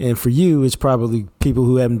 And for you, it's probably people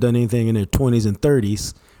who haven't done anything in their 20s and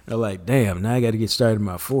 30s are like, damn, now I got to get started in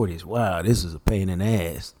my 40s. Wow, this is a pain in the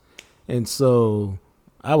ass. And so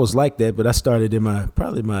I was like that, but I started in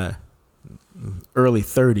probably my early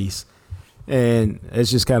 30s. And it's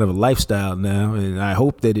just kind of a lifestyle now. And I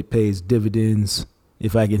hope that it pays dividends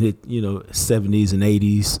if I can hit, 70s and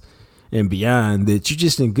 80s and beyond, that you're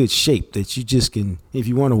just in good shape, that you just can, if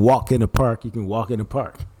you want to walk in a park, you can walk in a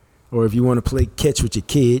park. Or if you want to play catch with your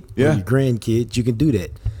kid or your grandkid, you can do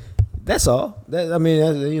that. That's all.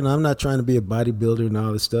 I'm not trying to be a bodybuilder and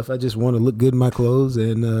all this stuff. I just want to look good in my clothes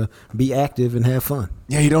and be active and have fun.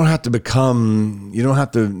 Yeah, you don't have to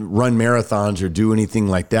run marathons or do anything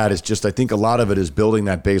like that. It's just, I think a lot of it is building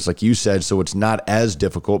that base, like you said, so it's not as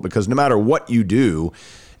difficult, because no matter what you do,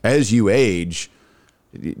 as you age,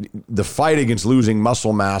 the fight against losing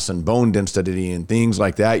muscle mass and bone density and things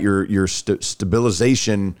like that, your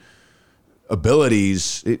stabilization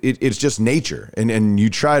abilities, it's just nature. And you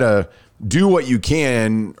try to do what you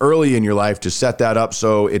can early in your life to set that up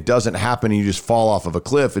so it doesn't happen and you just fall off of a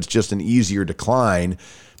cliff. It's just an easier decline,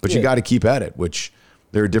 but you got to keep at it, which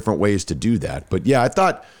there are different ways to do that. But yeah, I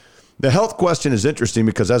thought the health question is interesting,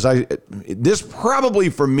 because this probably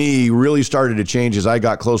for me really started to change as I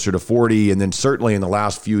got closer to 40. And then certainly in the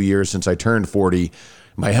last few years since I turned 40,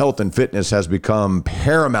 my health and fitness has become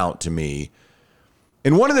paramount to me.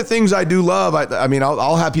 And one of the things I do love, I mean,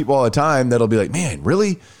 I'll have people all the time that'll be like, man,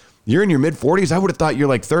 really? You're in your mid 40s? I would have thought you're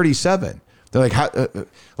like 37. They're like,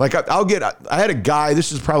 I had a guy,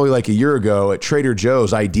 this is probably like a year ago at Trader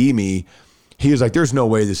Joe's ID me. He was like, there's no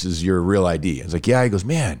way this is your real ID. I was like, yeah. He goes,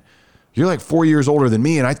 man, you're like 4 years older than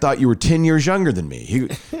me, and I thought you were 10 years younger than me.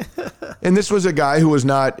 And this was a guy who was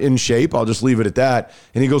not in shape. I'll just leave it at that.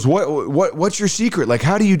 And he goes, what's your secret? Like,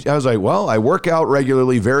 how do you, I was like, well, I work out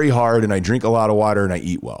regularly, very hard, and I drink a lot of water, and I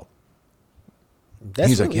eat well.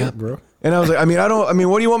 He's like, yeah, bro. And I was like, what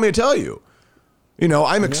do you want me to tell you? You know,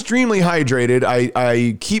 I'm extremely hydrated.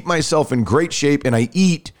 I keep myself in great shape, and I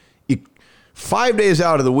eat 5 days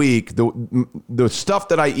out of the week. The stuff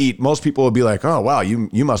that I eat, most people will be like, oh, wow,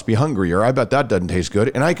 you must be hungry, or I bet that doesn't taste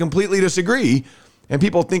good. And I completely disagree. And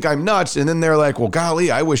people think I'm nuts. And then they're like, well,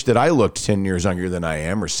 golly, I wish that I looked 10 years younger than I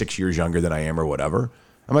am, or 6 years younger than I am, or whatever.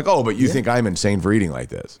 I'm like, oh, but you think I'm insane for eating like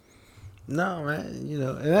this? No, man. You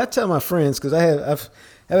know, and I tell my friends, because I've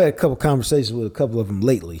had a couple conversations with a couple of them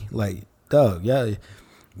lately. Like, dog, yeah.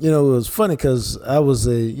 You know, it was funny because I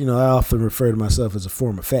often refer to myself as a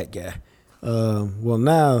former fat guy. Well,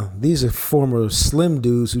 now these are former slim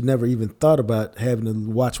dudes who never even thought about having to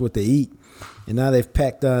watch what they eat. And now they've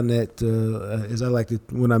packed on that, as I like to,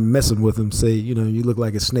 when I'm messing with them, say, you know, you look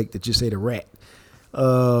like a snake that just ate a rat.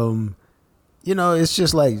 You know, it's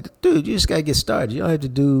just like, dude, you just got to get started. You don't have to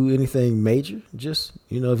do anything major. Just,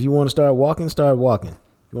 you know, if you want to start walking, start walking.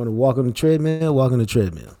 You want to walk on the treadmill, walk on the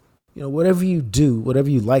treadmill. You know, whatever you do, whatever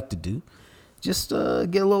you like to do, just get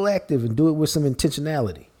a little active and do it with some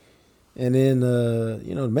intentionality. And then,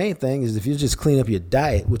 you know, the main thing is if you just clean up your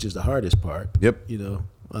diet, which is the hardest part. Yep. You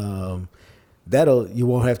know, you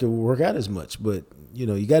won't have to work out as much. But, you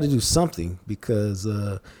know, you got to do something because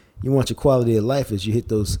you want your quality of life as you hit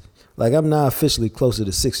those. Like, I'm now officially closer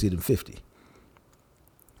to 60 than 50.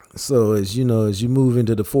 So, as you know, as you move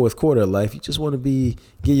into the fourth quarter of life, you just want to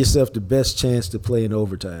give yourself the best chance to play in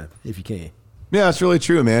overtime if you can. Yeah, that's really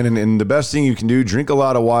true, man. And the best thing you can do, drink a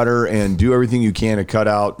lot of water and do everything you can to cut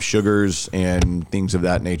out sugars and things of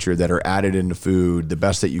that nature that are added into food the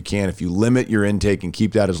best that you can. If you limit your intake and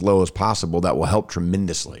keep that as low as possible, that will help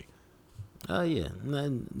tremendously. Oh, yeah.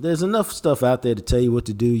 And there's enough stuff out there to tell you what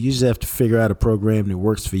to do. You just have to figure out a program that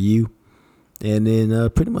works for you and then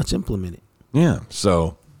pretty much implement it. Yeah,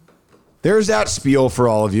 so there's that spiel for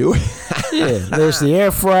all of you. Yeah, there's the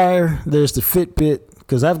air fryer, there's the Fitbit.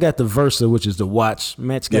 Because I've got the Versa, which is the watch.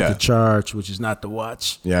 Matt's got the Charge, which is not the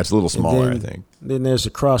watch. Yeah, it's a little smaller, I think. Then there's the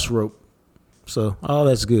cross rope. So all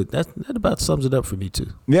that's good. That about sums it up for me too.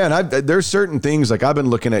 Yeah, and there's certain things like I've been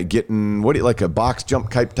looking at getting like a box jump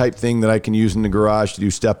type thing that I can use in the garage to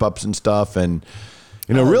do step ups and stuff. And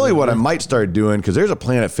you know, really what I might start doing, because there's a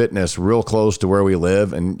Planet Fitness real close to where we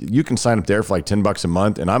live, and you can sign up there for like $10 a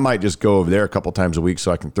month, and I might just go over there a couple times a week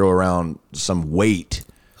so I can throw around some weight.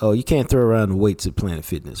 Oh, you can't throw around the weights at Planet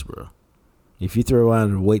Fitness, bro. If you throw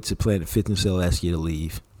around the weights at Planet Fitness, they'll ask you to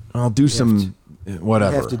leave. I'll do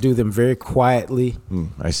whatever. You have to do them very quietly.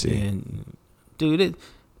 I see. And, dude,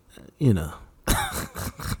 you know.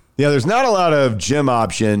 Yeah, there's not a lot of gym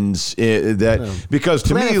options because to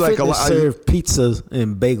Planet me, like Fitness serve pizzas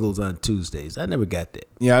and bagels on Tuesdays. I never got that.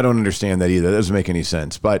 Yeah, I don't understand that either. That doesn't make any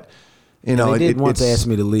sense. But, you know, they did once ask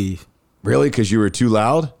me to leave. Really? Because you were too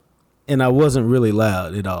loud? And I wasn't really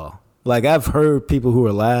loud at all. Like, I've heard people who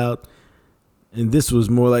are loud, and this was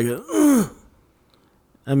more like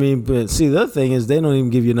I mean, but see, the other thing is they don't even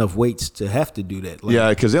give you enough weights to have to do that. Like, yeah,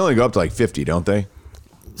 because they only go up to like 50, don't they?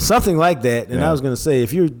 Something like that. And I was going to say,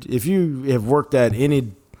 if you have worked out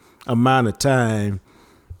any amount of time,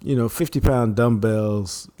 you know, 50-pound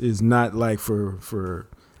dumbbells is not like for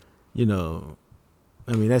you know,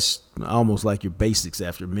 I mean, that's almost like your basics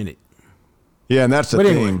after a minute. Yeah, and that's the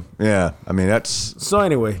thing. Yeah, I mean, that's... So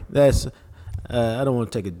anyway, that's... I don't want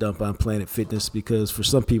to take a dump on Planet Fitness because for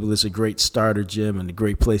some people it's a great starter gym and a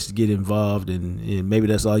great place to get involved, and maybe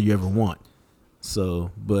that's all you ever want.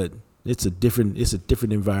 So, but it's a different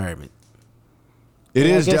environment. It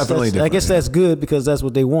is definitely different. I guess that's good because that's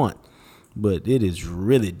what they want, but it is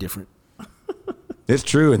really different. It's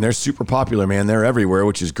true, and they're super popular, man. They're everywhere,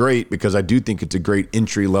 which is great because I do think it's a great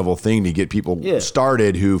entry-level thing to get people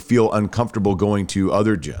started who feel uncomfortable going to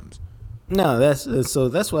other gyms. No, that's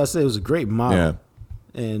why I said it was a great model.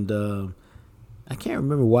 Yeah. And I can't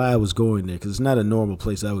remember why I was going there because it's not a normal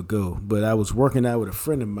place I would go. But I was working out with a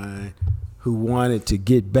friend of mine who wanted to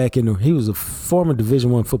get back into. He was a former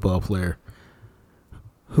Division I football player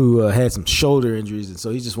who had some shoulder injuries, and so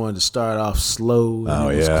he just wanted to start off slow.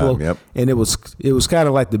 And Yep. And it was kind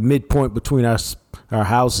of like the midpoint between our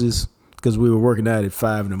houses because we were working out at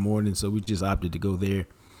 5 a.m, so we just opted to go there.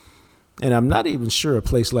 And I'm not even sure a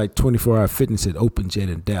place like 24 Hour Fitness had opened yet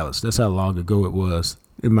in Dallas. That's how long ago it was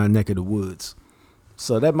in my neck of the woods.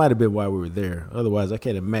 So that might have been why we were there. Otherwise, I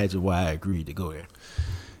can't imagine why I agreed to go there.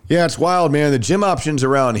 Yeah, it's wild, man. The gym options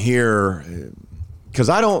around here, because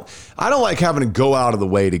I don't like having to go out of the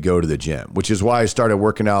way to go to the gym, which is why I started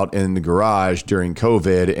working out in the garage during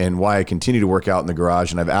COVID and why I continue to work out in the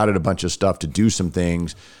garage. And I've added a bunch of stuff to do some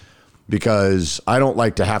things because I don't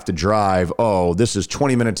like to have to drive, this is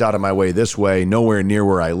 20 minutes out of my way this way, nowhere near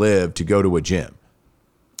where I live to go to a gym.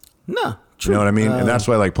 No, true. You know what I mean? And that's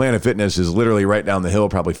why like Planet Fitness is literally right down the hill,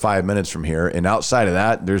 probably 5 minutes from here. And outside of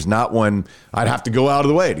that, there's not one I'd have to go out of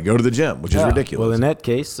the way to go to the gym, which is ridiculous. Well, in that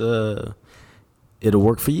case, it'll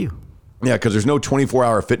work for you. Yeah, because there's no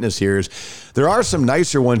 24-hour fitness here. There are some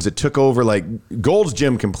nicer ones that took over, like Gold's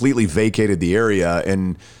Gym completely vacated the area,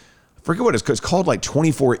 and I forget what it's called, like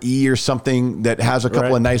 24E or something, that has a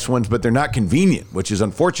couple of nice ones, but they're not convenient, which is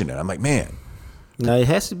unfortunate. I'm like, man. No, it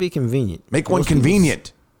has to be convenient. Make one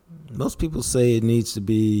convenient. Most people say it needs to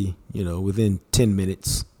be, within 10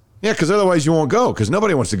 minutes. Yeah, because otherwise you won't go, because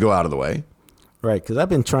nobody wants to go out of the way. Right, because I've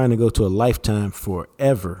been trying to go to a Lifetime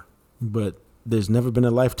forever, but there's never been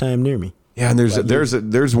a Lifetime near me. Yeah, and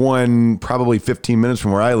there's one probably 15 minutes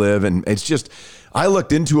from where I live, and it's just, I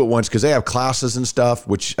looked into it once because they have classes and stuff,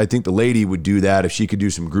 which I think the lady would do that if she could do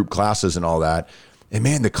some group classes and all that. And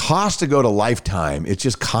man, the cost to go to Lifetime, it's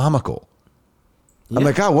just comical. Yeah. I'm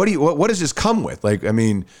like, God, what does this come with? Like, I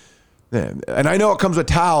mean, and I know it comes with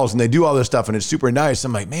towels and they do all this stuff and it's super nice.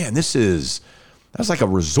 I'm like, man, that's like a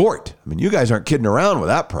resort. I mean, you guys aren't kidding around with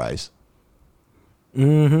that price.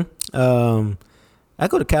 Mm-hmm. I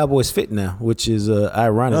go to Cowboys Fit now, which is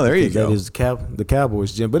ironic. Oh, there you go. That is the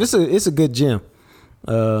Cowboys gym, but it's a good gym.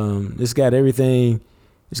 It's got everything.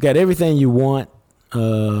 It's got everything you want,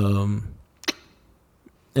 and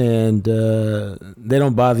they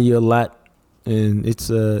don't bother you a lot. And it's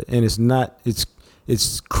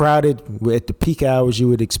crowded at the peak hours you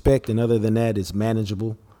would expect, and other than that, it's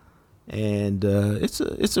manageable. And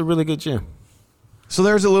it's a really good gym. So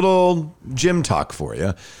there's a little gym talk for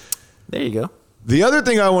you. There you go. The other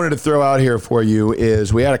thing I wanted to throw out here for you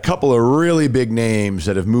is we had a couple of really big names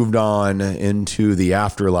that have moved on into the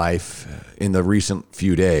afterlife in the recent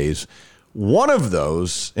few days. One of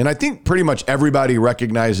those, and I think pretty much everybody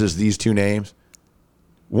recognizes these two names.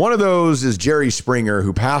 One of those is Jerry Springer,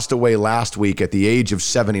 who passed away last week at the age of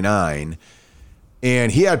 79.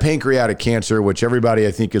 And he had pancreatic cancer, which everybody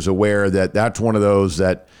I think is aware that that's one of those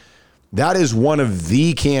that is one of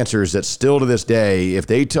the cancers that still to this day, if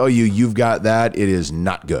they tell you you've got that, it is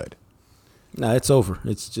not good. No, it's over.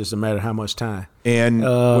 It's just a matter of how much time. And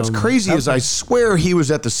what's crazy is I swear he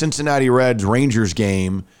was at the Cincinnati Reds Rangers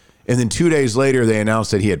game, and then 2 days later they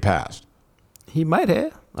announced that he had passed. He might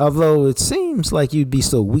have. Although it seems like you'd be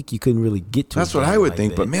so weak you couldn't really get to it. That's what I would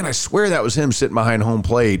think. But, man, I swear that was him sitting behind home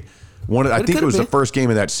plate. I think it was the first game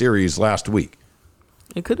of that series last week.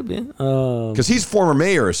 It could have been. Because he's former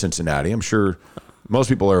mayor of Cincinnati. I'm sure most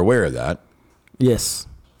people are aware of that. Yes.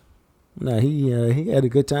 No, he had a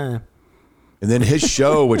good time. And then his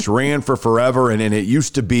show, which ran for forever, and it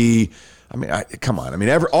used to be, come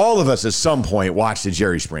on. All of us at some point watched the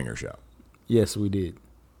Jerry Springer show. Yes, we did.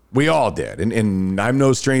 We all did. And I'm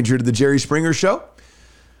no stranger to the Jerry Springer show.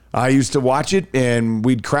 I used to watch it, and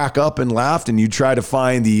we'd crack up and laugh, and you'd try to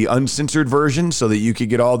find the uncensored version so that you could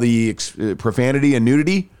get all the profanity and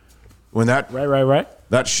nudity when that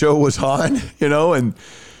that show was on, and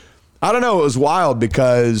I don't know, it was wild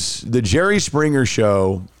because the Jerry Springer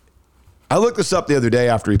show, I looked this up the other day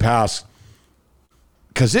after he passed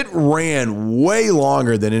because it ran way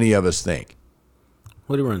longer than any of us think.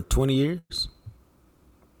 What did it run, 20 years?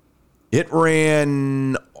 It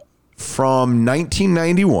ran from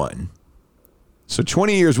 1991. So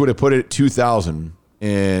 20 years would have put it at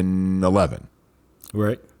 2011.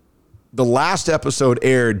 Right. The last episode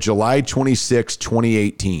aired July 26,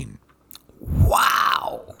 2018.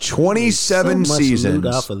 Wow. 27 so much seasons.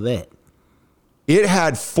 Loot off of that. It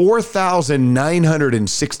had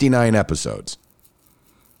 4,969 episodes.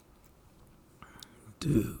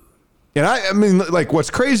 Dude. And what's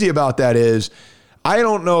crazy about that is I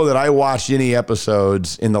don't know that I watched any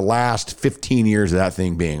episodes in the last 15 years of that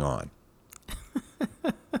thing being on.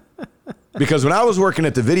 Because when I was working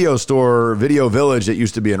at the video store, Video Village, that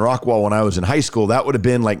used to be in Rockwall when I was in high school, that would have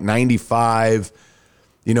been like 95.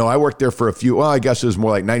 I worked there for I guess it was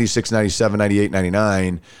more like 96, 97, 98,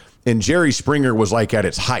 99. And Jerry Springer was like at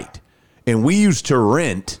its height. And we used to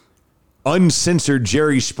rent uncensored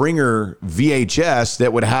Jerry Springer VHS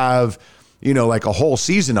that would have like a whole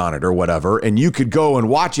season on it or whatever, and you could go and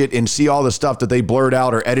watch it and see all the stuff that they blurred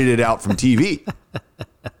out or edited out from TV.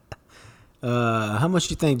 How much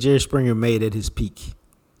do you think Jerry Springer made at his peak?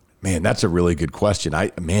 Man, that's a really good question.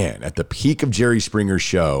 At the peak of Jerry Springer's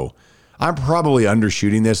show, I'm probably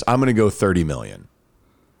undershooting this. I'm going to go $30 million.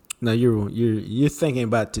 Now you're thinking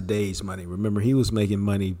about today's money. Remember, he was making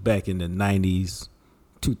money back in the 90s,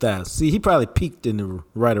 2000s. See, he probably peaked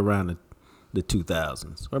right around the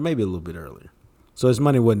 2000s, or maybe a little bit earlier. So his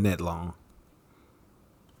money wasn't that long.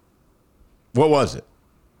 What was it?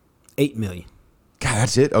 $8 million. God,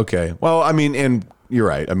 that's it? Okay. Well, I mean, and you're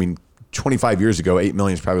right. I mean, 25 years ago, $8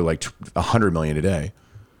 million is probably like $100 million today.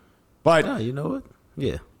 But you know what?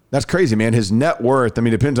 Yeah. That's crazy, man. His net worth, I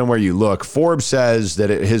mean, depends on where you look. Forbes says that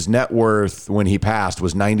his net worth when he passed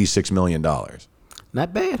was $96 million.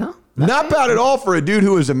 Not bad, huh? Not bad at all for a dude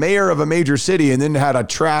who was a mayor of a major city and then had a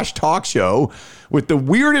trash talk show with the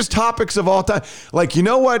weirdest topics of all time. Like, you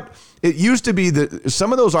know what? It used to be that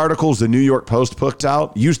some of those articles the New York Post puts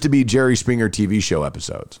out used to be Jerry Springer TV show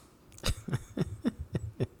episodes.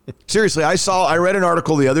 Seriously, I read an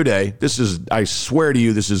article the other day. I swear to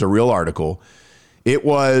you, this is a real article.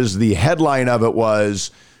 The headline of it was,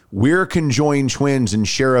 "We're conjoined twins and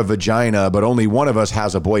share a vagina, but only one of us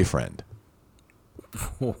has a boyfriend."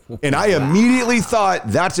 And I immediately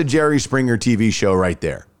thought, that's a Jerry Springer TV show right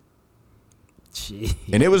there. Jeez.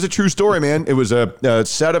 And it was a true story, man. It was a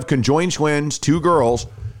set of conjoined twins, 2 girls,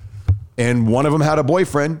 and one of them had a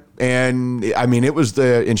boyfriend. And I mean,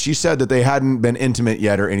 and she said that they hadn't been intimate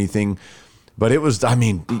yet or anything, but it was, I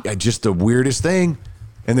mean, just the weirdest thing.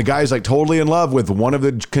 And the guy's like totally in love with one of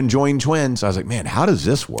the conjoined twins. I was like, man, how does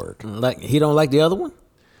this work? Like, he don't like the other one?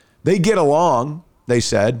 They get along, they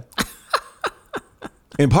said.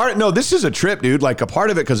 No, this is a trip, dude. Like, a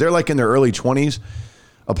part of it, because they're like in their early 20s,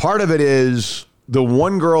 a part of it is the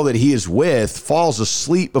one girl that he is with falls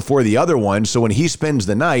asleep before the other one. So when he spends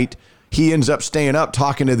the night, he ends up staying up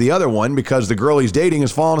talking to the other one because the girl he's dating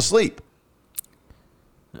has fallen asleep.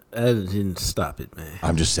 I didn't stop it, man.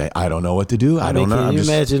 I'm just saying, I don't know what to do. I don't know.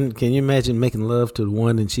 Can you imagine making love to the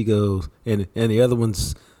one and she goes, and the other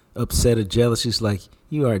one's upset or jealous? She's like,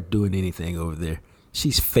 you aren't doing anything over there.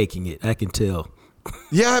 She's faking it. I can tell.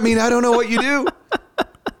 Yeah, I mean, I don't know what you do.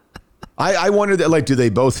 I wonder that, like, do they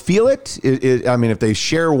both feel it? I mean, if they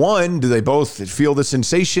share one, do they both feel the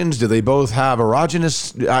sensations? Do they both have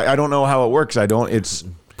erogenous? I don't know how it works.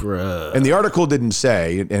 Bruh. And the article didn't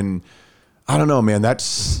say, and I don't know, man.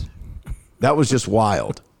 That was just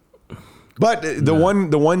wild. But the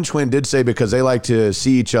one twin did say, because they like to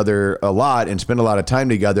see each other a lot and spend a lot of time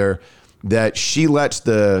together, that she lets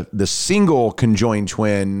the single conjoined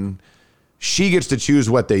twin, she gets to choose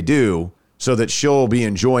what they do so that she'll be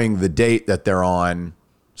enjoying the date that they're on,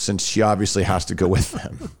 since she obviously has to go with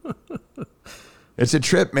them. It's a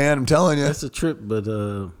trip, man. I'm telling you. It's a trip, but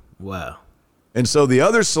wow. And so the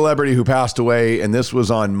other celebrity who passed away, and this was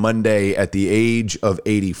on Monday at the age of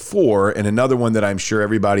 84, and another one that I'm sure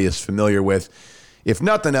everybody is familiar with, if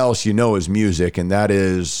nothing else, you know his music, and that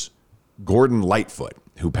is Gordon Lightfoot,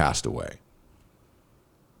 who passed away.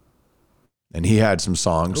 And he had some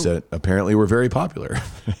songs that apparently were very popular.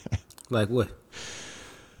 Like what?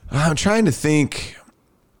 I'm trying to think.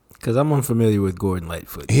 Because I'm unfamiliar with Gordon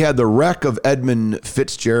Lightfoot. He had The Wreck of Edmund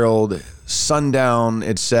Fitzgerald, Sundown,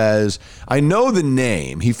 it says. I know the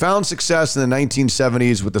name. He found success in the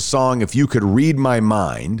 1970s with the song If You Could Read My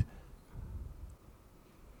Mind.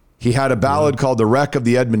 He had a ballad called The Wreck of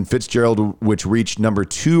the Edmund Fitzgerald, which reached number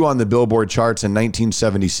 2 on the Billboard charts in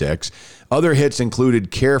 1976. Other hits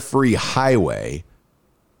included Carefree Highway.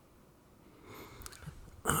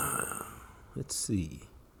 Let's see.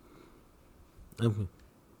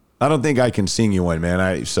 I don't think I can sing you one,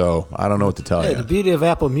 man. So I don't know what to tell you. The beauty of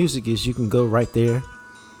Apple Music is you can go right there.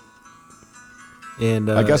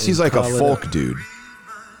 And I guess he's like a folk dude.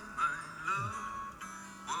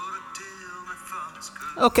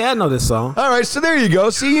 Okay, I know this song. All right, so there you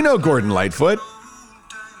go. See, you know Gordon Lightfoot.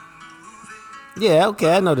 Yeah,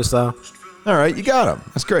 okay, I know this song. All right, you got him.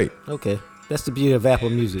 That's great. Okay, that's the beauty of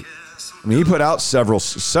Apple Music. I mean, he put out several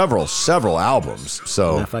albums.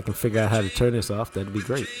 So now if I can figure out how to turn this off, that'd be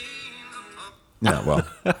great. Yeah, well.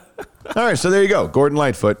 All right, so there you go. Gordon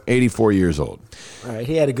Lightfoot, 84 years old. All right,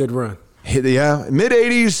 he had a good run. Yeah,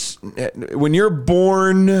 mid-'80s, when you're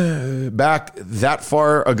born back that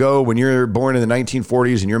far ago, when you're born in the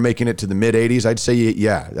 1940s and you're making it to the mid-'80s, I'd say,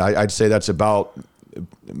 yeah, I'd say that's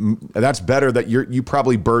better that you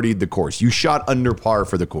probably birdied the course. You shot under par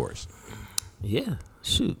for the course. Yeah,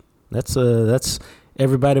 shoot. That's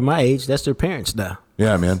everybody my age. That's their parents now.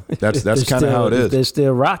 Yeah, man. That's kind of how it is. They're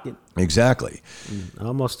still rocking. Exactly.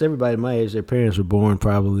 Almost everybody my age, their parents were born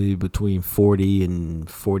probably between 40 and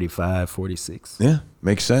 45, 46. Yeah,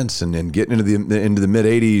 makes sense. And then getting into the mid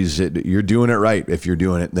 80s, you're doing it right if you're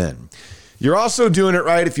doing it then. You're also doing it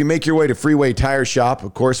right if you make your way to Freeway Tire Shop.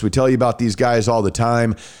 Of course, we tell you about these guys all the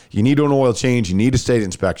time. You need an oil change. You need a state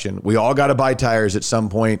inspection. We all got to buy tires at some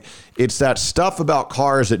point. It's that stuff about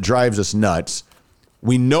cars that drives us nuts.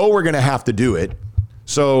 We know we're going to have to do it.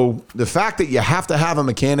 So the fact that you have to have a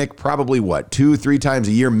mechanic probably, 2-3 times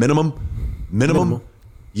a year minimum.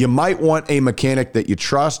 You might want a mechanic that you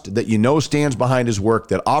trust, that you know stands behind his work,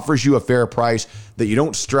 that offers you a fair price, that you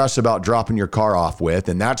don't stress about dropping your car off with.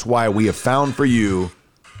 And that's why we have found for you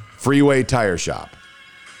Freeway Tire Shop.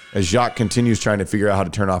 As Jacques continues trying to figure out how to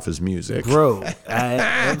turn off his music. Bro,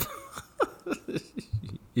 if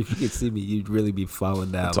you could see me, you'd really be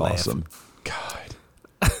falling down laughing. Awesome. God.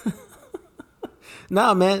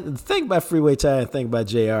 Nah, man, the thing about Freeway Tire and the thing about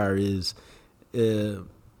JR is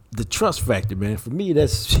the trust factor, man. For me,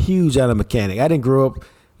 that's huge on a mechanic. I didn't grow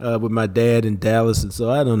up with my dad in Dallas, and so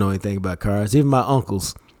I don't know anything about cars. Even my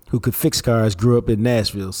uncles who could fix cars grew up in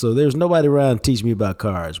Nashville, so there's nobody around to teach me about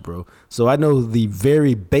cars, bro. So I know the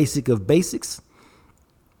very basic of basics.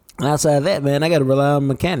 And outside of that, man, I got to rely on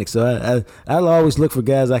mechanics. So I'll always look for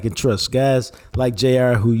guys I can trust, guys like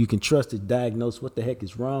JR who you can trust to diagnose what the heck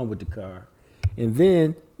is wrong with the car. And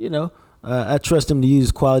then, I trust him to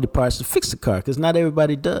use quality parts to fix the car because not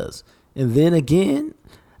everybody does. And then again,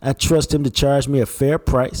 I trust him to charge me a fair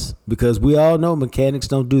price because we all know mechanics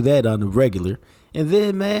don't do that on the regular. And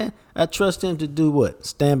then, man, I trust him to do what?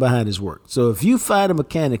 Stand behind his work. So if you find a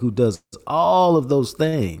mechanic who does all of those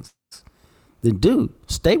things, then, dude,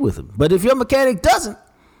 stay with him. But if your mechanic doesn't,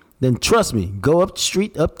 then trust me, go up the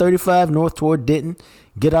street, up 35 north toward Denton,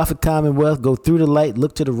 get off at Commonwealth, go through the light,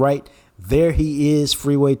 look to the right. There he is,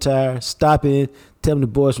 Freeway Tire. Stop in, tell him the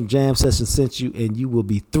boys from Jam Session sent you, and you will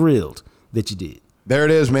be thrilled that you did. There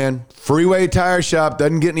it is, man. Freeway Tire Shop.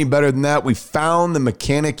 Doesn't get any better than that. We found the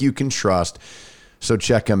mechanic you can trust, so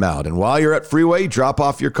check him out. And while you're at Freeway, drop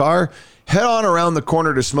off your car, head on around the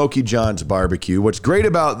corner to Smokey John's Barbecue. What's great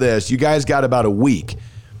about this, you guys got about a week,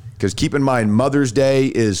 because keep in mind, Mother's Day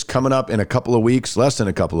is coming up in a couple of weeks, less than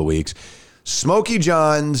a couple of weeks. Smokey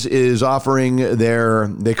John's is offering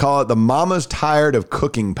they call it the Mama's Tired of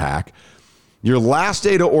Cooking Pack. Your last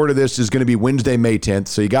day to order this is going to be Wednesday, May 10th.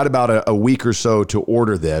 So you got about a week or so to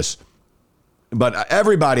order this. But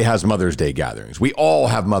everybody has Mother's Day gatherings. We all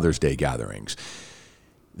have Mother's Day gatherings.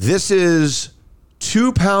 This is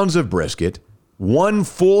 2 pounds of brisket, 1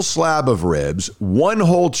 full slab of ribs, 1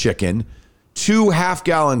 whole chicken, 2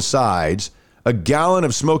 half-gallon sides, a gallon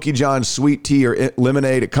of Smokey John's sweet tea or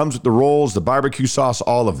lemonade. It comes with the rolls, the barbecue sauce,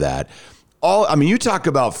 all of that. You talk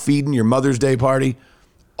about feeding your Mother's Day party.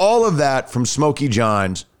 All of that from Smokey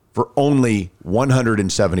John's for only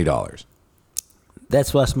 $170.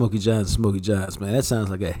 That's why Smokey John's, man. That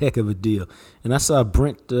sounds like a heck of a deal. And I saw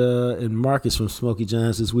Brent and Marcus from Smokey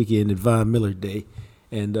John's this weekend at Von Miller Day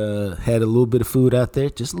and had a little bit of food out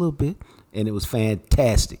there, just a little bit, and it was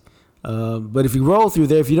fantastic. But if you roll through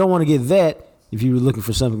there, if you don't want to get that, if you were looking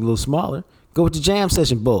for something a little smaller, go with the Jam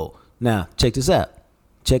Session Bowl. Now, check this out.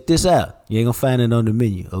 You ain't going to find it on the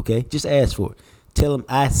menu, okay? Just ask for it. Tell them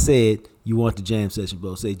I said you want the Jam Session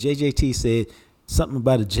Bowl. Say JJT said something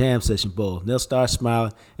about a Jam Session Bowl. And they'll start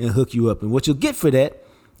smiling and hook you up. And what you'll get for that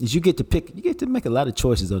is you get to make a lot of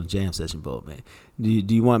choices on the Jam Session Bowl, man.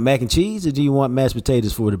 Do you want mac and cheese or do you want mashed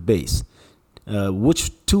potatoes for the base?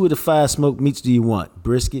 Which 2 of the 5 smoked meats do you want?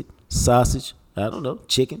 Brisket, sausage, I don't know,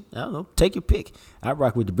 chicken, I don't know. Take your pick. I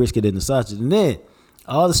rock with the brisket and the sausage. And then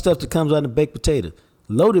all the stuff that comes on the baked potato,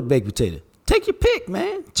 loaded baked potato. Take your pick,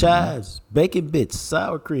 man. Chives, bacon bits,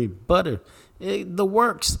 sour cream, butter, the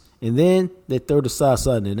works. And then they throw the sauce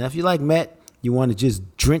on there. Now, if you like Matt, you want it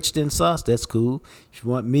just drenched in sauce, that's cool. If you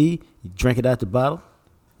want me, you drink it out the bottle.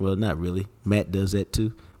 Well, not really. Matt does that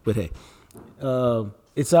too. But hey,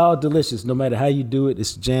 it's all delicious no matter how you do it.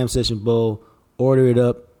 It's a Jam Session Bowl. Order it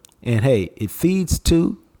up. And hey, it feeds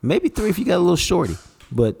 2, maybe 3 if you got a little shorty.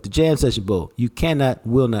 But the Jam Session Bowl, you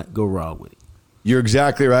will not go wrong with it. You're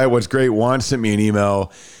exactly right. What's great, Juan sent me an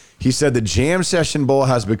email. He said the Jam Session Bowl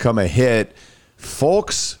has become a hit.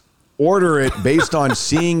 Folks order it based on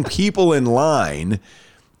seeing people in line.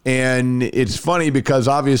 And it's funny because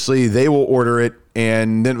obviously they will order it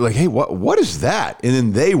and then like, hey, what is that? And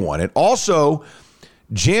then they want it. Also,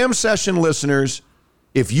 Jam Session listeners,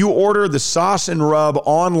 if you order the sauce and rub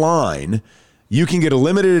online, you can get a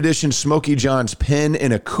limited edition Smokey John's pin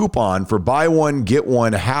and a coupon for buy one, get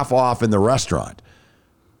one half off in the restaurant.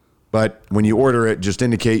 But when you order it, just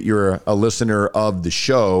indicate you're a listener of the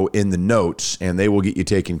show in the notes, and they will get you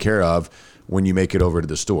taken care of when you make it over to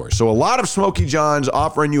the store. So a lot of Smokey John's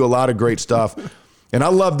offering you a lot of great stuff. And I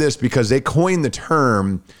love this because they coined the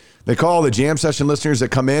term, they call the jam session listeners that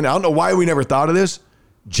come in, I don't know why we never thought of this,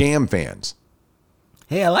 jam fans.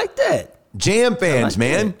 Hey, I like that. Jam fans,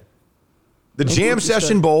 man. That. The Maybe Jam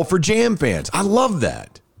Session Bowl for jam fans. I love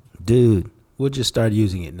that. Dude, we'll just start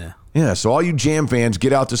using it now. Yeah, so all you jam fans,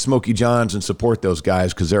 get out to Smokey John's and support those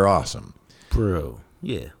guys because they're awesome. Bro,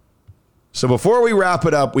 yeah. So before we wrap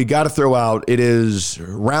it up, we got to throw out, it is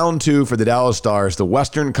round 2 for the Dallas Stars, the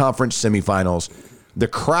Western Conference semifinals. The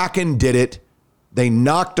Kraken did it. They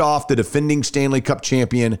knocked off the defending Stanley Cup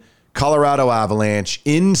champion, Colorado Avalanche,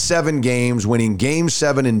 in 7 games, winning Game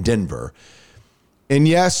 7 in Denver. And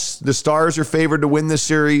yes, the Stars are favored to win this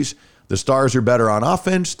series. The Stars are better on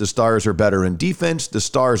offense. The Stars are better in defense. The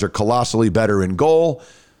Stars are colossally better in goal.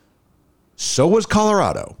 So was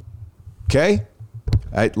Colorado. Okay?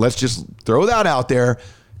 Let's just throw that out there.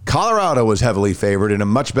 Colorado was heavily favored and a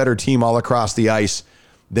much better team all across the ice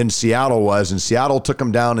than Seattle was, and Seattle took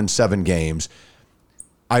them down in 7 games.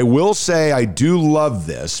 I will say I do love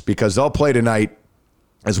this because they'll play tonight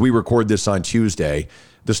as we record this on Tuesday.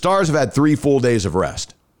 The Stars have had 3 full days of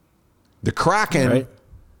rest. The Kraken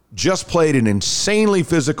just played an insanely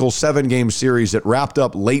physical 7-game series that wrapped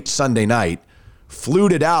up late Sunday night, flew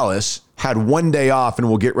to Dallas, had 1 day off, and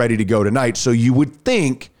will get ready to go tonight. So you would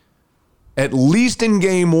think, at least in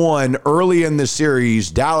Game 1, early in the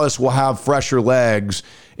series, Dallas will have fresher legs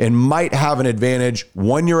and might have an advantage.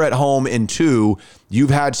 1, you're at home, and 2, you've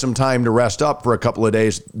had some time to rest up for a couple of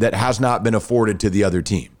days that has not been afforded to the other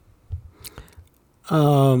team.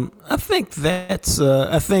 I think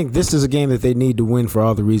this is a game that they need to win for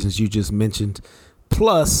all the reasons you just mentioned.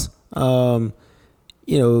 Plus, home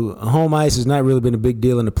ice has not really been a big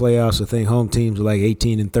deal in the playoffs. I think home teams are like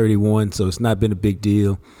 18-31, so it's not been a big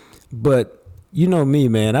deal. But you know me,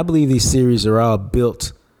 man. I believe these series are all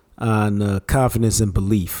built on confidence and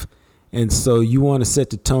belief. And so you want to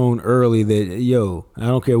set the tone early that, I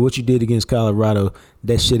don't care what you did against Colorado,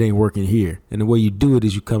 that shit ain't working here. And the way you do it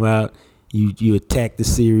is you come out, you attack the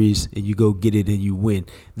series, and you go get it and you win.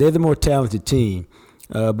 They're the more talented team.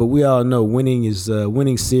 But we all know winning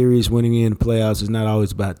series, winning in the playoffs is not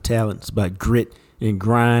always about talent. It's about grit and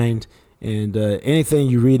grind. And anything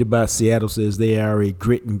you read about Seattle says they are a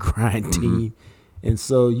grit and grind team. And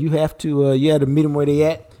so you have to meet them where they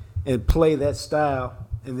at and play that style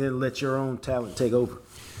and then let your own talent take over.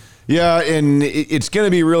 Yeah, and it's going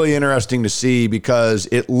to be really interesting to see because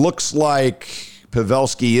it looks like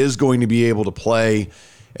Pavelski is going to be able to play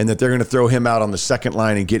and that they're going to throw him out on the second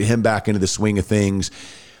line and get him back into the swing of things.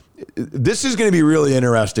 This is going to be really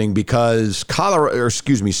interesting because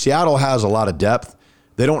Seattle has a lot of depth.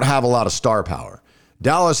 They don't have a lot of star power.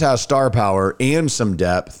 Dallas has star power and some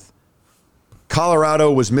depth.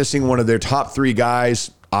 Colorado was missing one of their top 3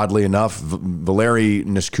 guys, oddly enough, Valeri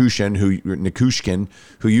Nichushkin,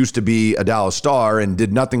 who used to be a Dallas Star and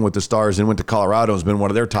did nothing with the Stars and went to Colorado, has been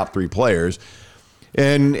one of their top 3 players.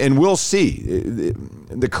 And we'll see.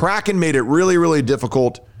 The Kraken made it really, really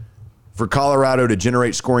difficult for Colorado to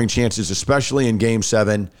generate scoring chances, especially in Game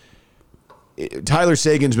 7. Tyler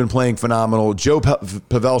Sagan's been playing phenomenal. Joe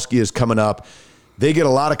Pavelski is coming up. They get a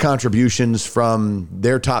lot of contributions from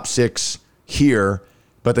their top 6 here,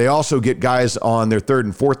 but they also get guys on their 3rd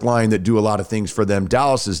and 4th line that do a lot of things for them.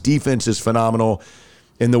 Dallas's defense is phenomenal.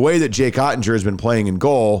 And the way that Jake Ottinger has been playing in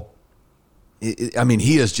goal,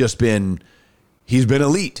 he has just been... He's been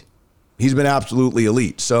elite. He's been absolutely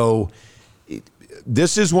elite. So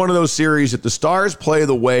this is one of those series that the Stars play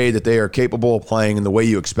the way that they are capable of playing and the way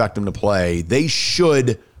you expect them to play. They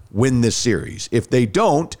should win this series. If they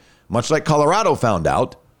don't, much like Colorado found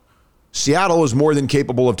out, Seattle is more than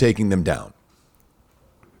capable of taking them down.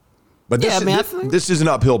 But this is an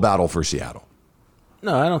uphill battle for Seattle.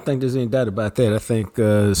 No, I don't think there's any doubt about that. I think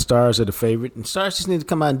Stars are the favorite, and Stars just need to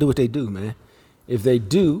come out and do what they do, man. If they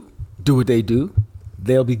do what they do,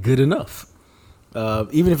 they'll be good enough.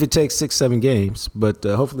 Even if it takes 6-7 games, but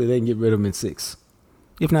hopefully they can get rid of them in 6,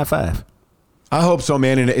 if not 5. I hope so,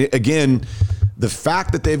 man. And again, the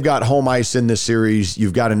fact that they've got home ice in this series,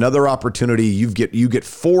 you've got another opportunity. You get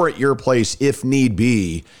 4 at your place if need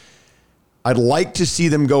be. I'd like to see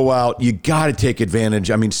them go out. You got to take advantage.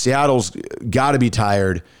 Seattle's got to be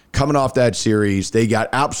tired. Coming off that series, they got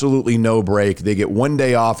absolutely no break. They get 1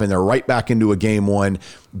 day off, and they're right back into a Game 1.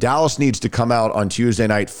 Dallas needs to come out on Tuesday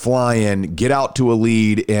night, fly in, get out to a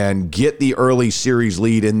lead, and get the early series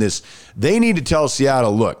lead in this. They need to tell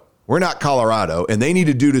Seattle, look, We're not Colorado, and they need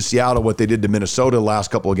to do to Seattle what they did to Minnesota the last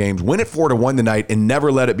couple of games. Win it 4-1 tonight and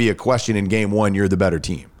never let it be a question in game one. You're the better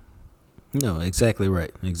team. No, exactly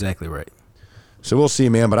right. Exactly right. So we'll see,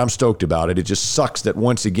 man, but I'm stoked about it. It just sucks that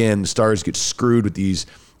once again the Stars get screwed with these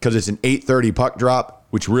because it's an 8:30 puck drop,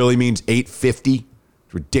 which really means 8:50.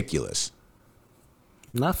 It's ridiculous.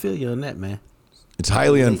 And I feel you on that, man. It's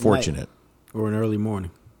highly unfortunate. Or an early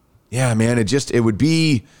morning. Yeah, man, it'd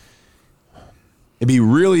be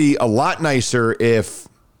really a lot nicer if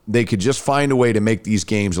they could just find a way to make these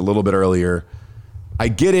games a little bit earlier. I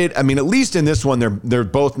get it. I mean, at least in this one, they're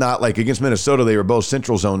both not like against Minnesota. They were both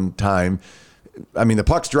Central Zone time. I mean, the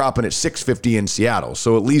puck's dropping at 6:50 in Seattle,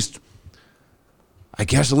 so at least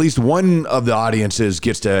one of the audiences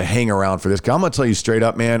gets to hang around for this. I'm gonna tell you straight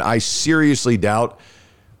up, man. I seriously doubt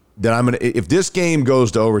that if this game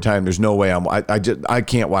goes to overtime, there's no way I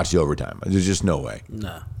can't watch the overtime. There's just no way.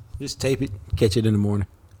 Nah, just tape it, catch it in the morning.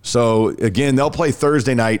 So again, they'll play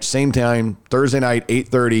Thursday night, same time, Thursday night,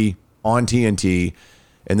 8:30 on TNT.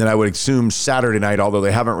 And then I would assume Saturday night, although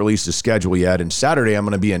they haven't released the schedule yet. And Saturday, I'm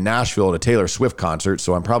going to be in Nashville at a Taylor Swift concert,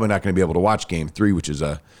 so I'm probably not going to be able to watch Game 3, which is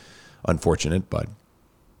unfortunate, but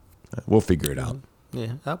we'll figure it out.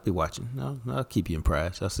 Yeah, I'll be watching. I'll keep you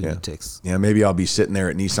apprised. I'll send you a text. Yeah, maybe I'll be sitting there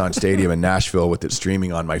at Nissan Stadium in Nashville with it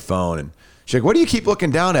streaming on my phone. And she's like, what do you keep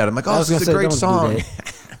looking down at? I'm like, this is a great song.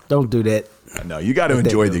 Don't do that. No, you got to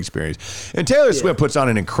enjoy the experience. And Taylor Swift puts on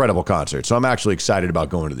an incredible concert, so I'm actually excited about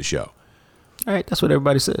going to the show. All right, that's what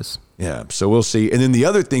everybody says. Yeah, so we'll see. And then the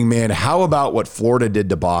other thing, man, how about what Florida did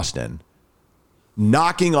to Boston?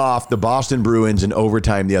 Knocking off the Boston Bruins in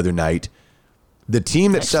overtime the other night. The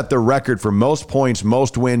team that set the record for most points,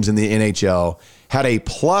 most wins in the NHL, had a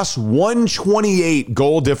plus 128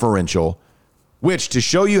 goal differential, which, to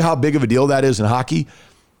show you how big of a deal that is in hockey,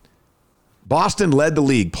 Boston led the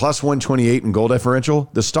league plus 128 in goal differential.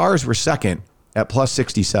 The Stars were second at plus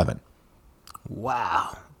 67.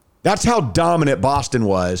 Wow. That's how dominant Boston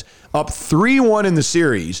was. Up 3-1 in the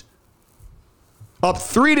series. Up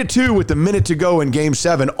 3-2 with a minute to go in Game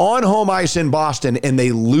 7 on home ice in Boston, and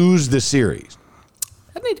they lose the series.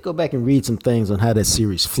 I need to go back and read some things on how that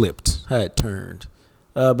series flipped, how it turned.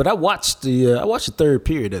 But I watched the third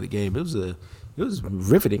period of the game. It was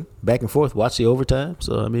riveting, back and forth. Watch the overtime.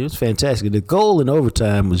 So I mean, it was fantastic. The goal in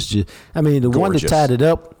overtime was just, the gorgeous. One that tied it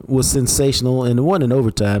up was sensational, and the one in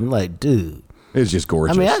overtime, like, dude. It was just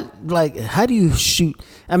gorgeous. How do you shoot?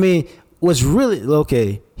 What's really,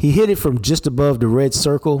 okay, he hit it from just above the red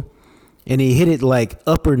circle, and he hit it like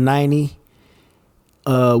upper 90,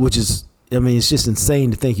 which is, it's just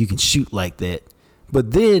insane to think you can shoot like that.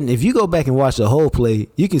 But then if you go back and watch the whole play,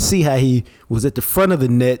 you can see how he was at the front of the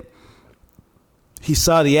net. He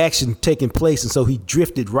saw the action taking place, and so he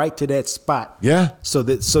drifted right to that spot. Yeah. So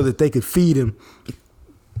that they could feed him,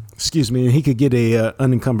 and he could get a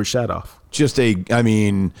unencumbered shot off.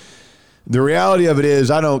 The reality of it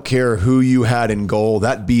is, I don't care who you had in goal.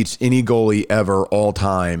 That beats any goalie ever, all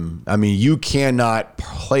time. You cannot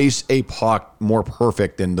place a puck more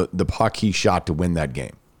perfect than the puck he shot to win that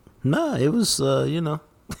game. No, it was,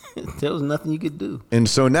 there was nothing you could do. And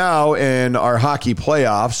so now in our hockey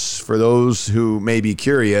playoffs, for those who may be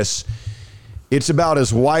curious, it's about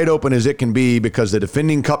as wide open as it can be because the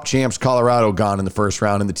defending Cup champs, Colorado, gone in the first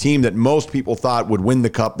round, and the team that most people thought would win the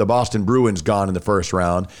Cup, the Boston Bruins, gone in the first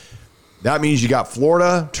round. That means you got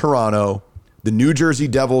Florida, Toronto, the New Jersey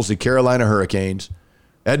Devils, the Carolina Hurricanes,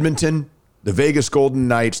 Edmonton, the Vegas Golden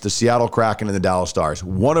Knights, the Seattle Kraken, and the Dallas Stars.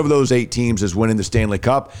 One of those 8 teams is winning the Stanley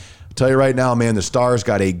Cup. I'll tell you right now, man, the Stars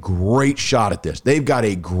got a great shot at this. They've got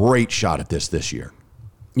a great shot at this year.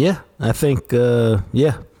 Yeah, I think,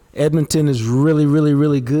 Edmonton is really, really,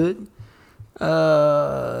 really good.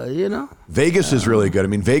 Vegas is really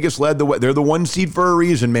good. Vegas led the way. They're the 1 seed for a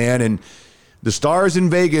reason, man. And the Stars in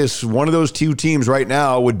Vegas, one of those 2 teams right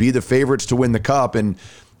now, would be the favorites to win the Cup. And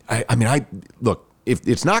look, if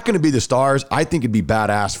it's not going to be the Stars, I think it'd be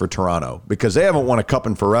badass for Toronto because they haven't won a Cup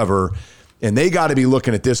in forever. And they got to be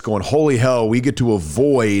looking at this going, holy hell, we get to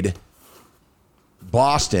avoid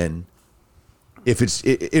Boston.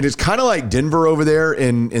 It is kind of like Denver over there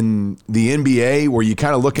in the NBA where you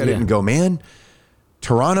kind of look at it and go, man,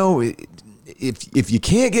 Toronto, if you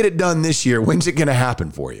can't get it done this year, when's it going to happen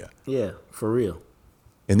for you? Yeah, for real.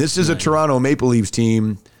 And this is a Toronto Maple Leafs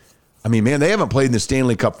team. Man, they haven't played in the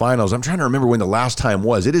Stanley Cup Finals. I'm trying to remember when the last time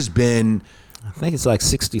was. It has been... I think it's like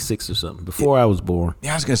 66 or something, before I was born.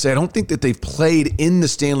 Yeah, I was going to say, I don't think that they've played in the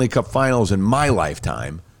Stanley Cup Finals in my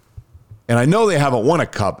lifetime. And I know they haven't won a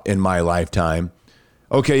cup in my lifetime.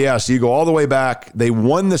 Okay, yeah, so you go all the way back. They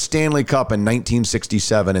won the Stanley Cup in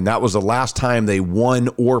 1967, and that was the last time they won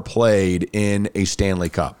or played in a Stanley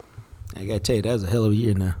Cup. I got to tell you, that was a hell of a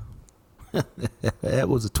year now. That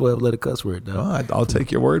was a 12-letter cuss word, though. Well, I'll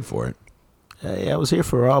take your word for it. I was here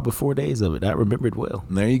for all but 4 days of it. I remember it well.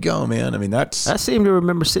 There you go, man. I mean, I seem to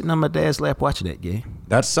remember sitting on my dad's lap watching that game.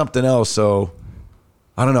 That's something else. So,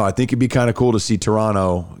 I don't know. I think it'd be kind of cool to see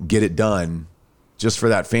Toronto get it done just for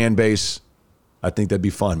that fan base. I think that'd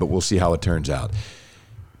be fun, but we'll see how it turns out.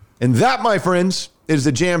 And that, my friends, is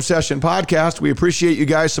the Jam Session Podcast. We appreciate you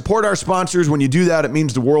guys. Support our sponsors. When you do that, it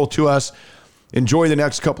means the world to us. Enjoy the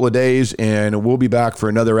next couple of days, and we'll be back for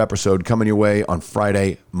another episode coming your way on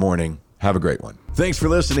Friday morning. Have a great one. Thanks for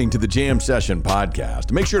listening to the Jam Session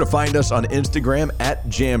Podcast. Make sure to find us on Instagram at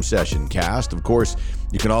Jam Session Cast. Of course,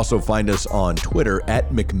 you can also find us on Twitter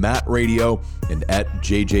at McMattRadio and at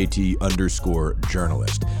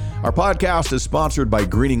JJT_journalist. Our podcast is sponsored by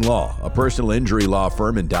Greening Law, a personal injury law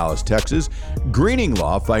firm in Dallas, Texas. Greening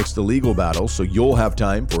Law fights the legal battle so you'll have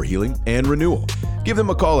time for healing and renewal. Give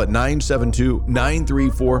them a call at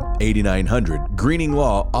 972-934-8900. Greening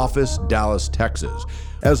Law Office, Dallas, Texas.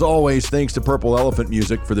 As always, thanks to Purple Elephant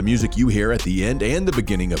Music for the music you hear at the end and the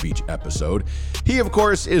beginning of each episode. He, of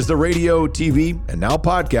course, is the radio, TV, and now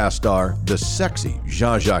podcast star, the sexy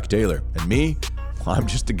Jean-Jacques Taylor. And me, I'm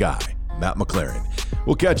just a guy, Matt McLaren.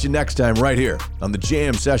 We'll catch you next time right here on the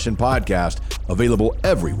Jam Session Podcast, available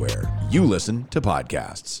everywhere you listen to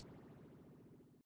podcasts.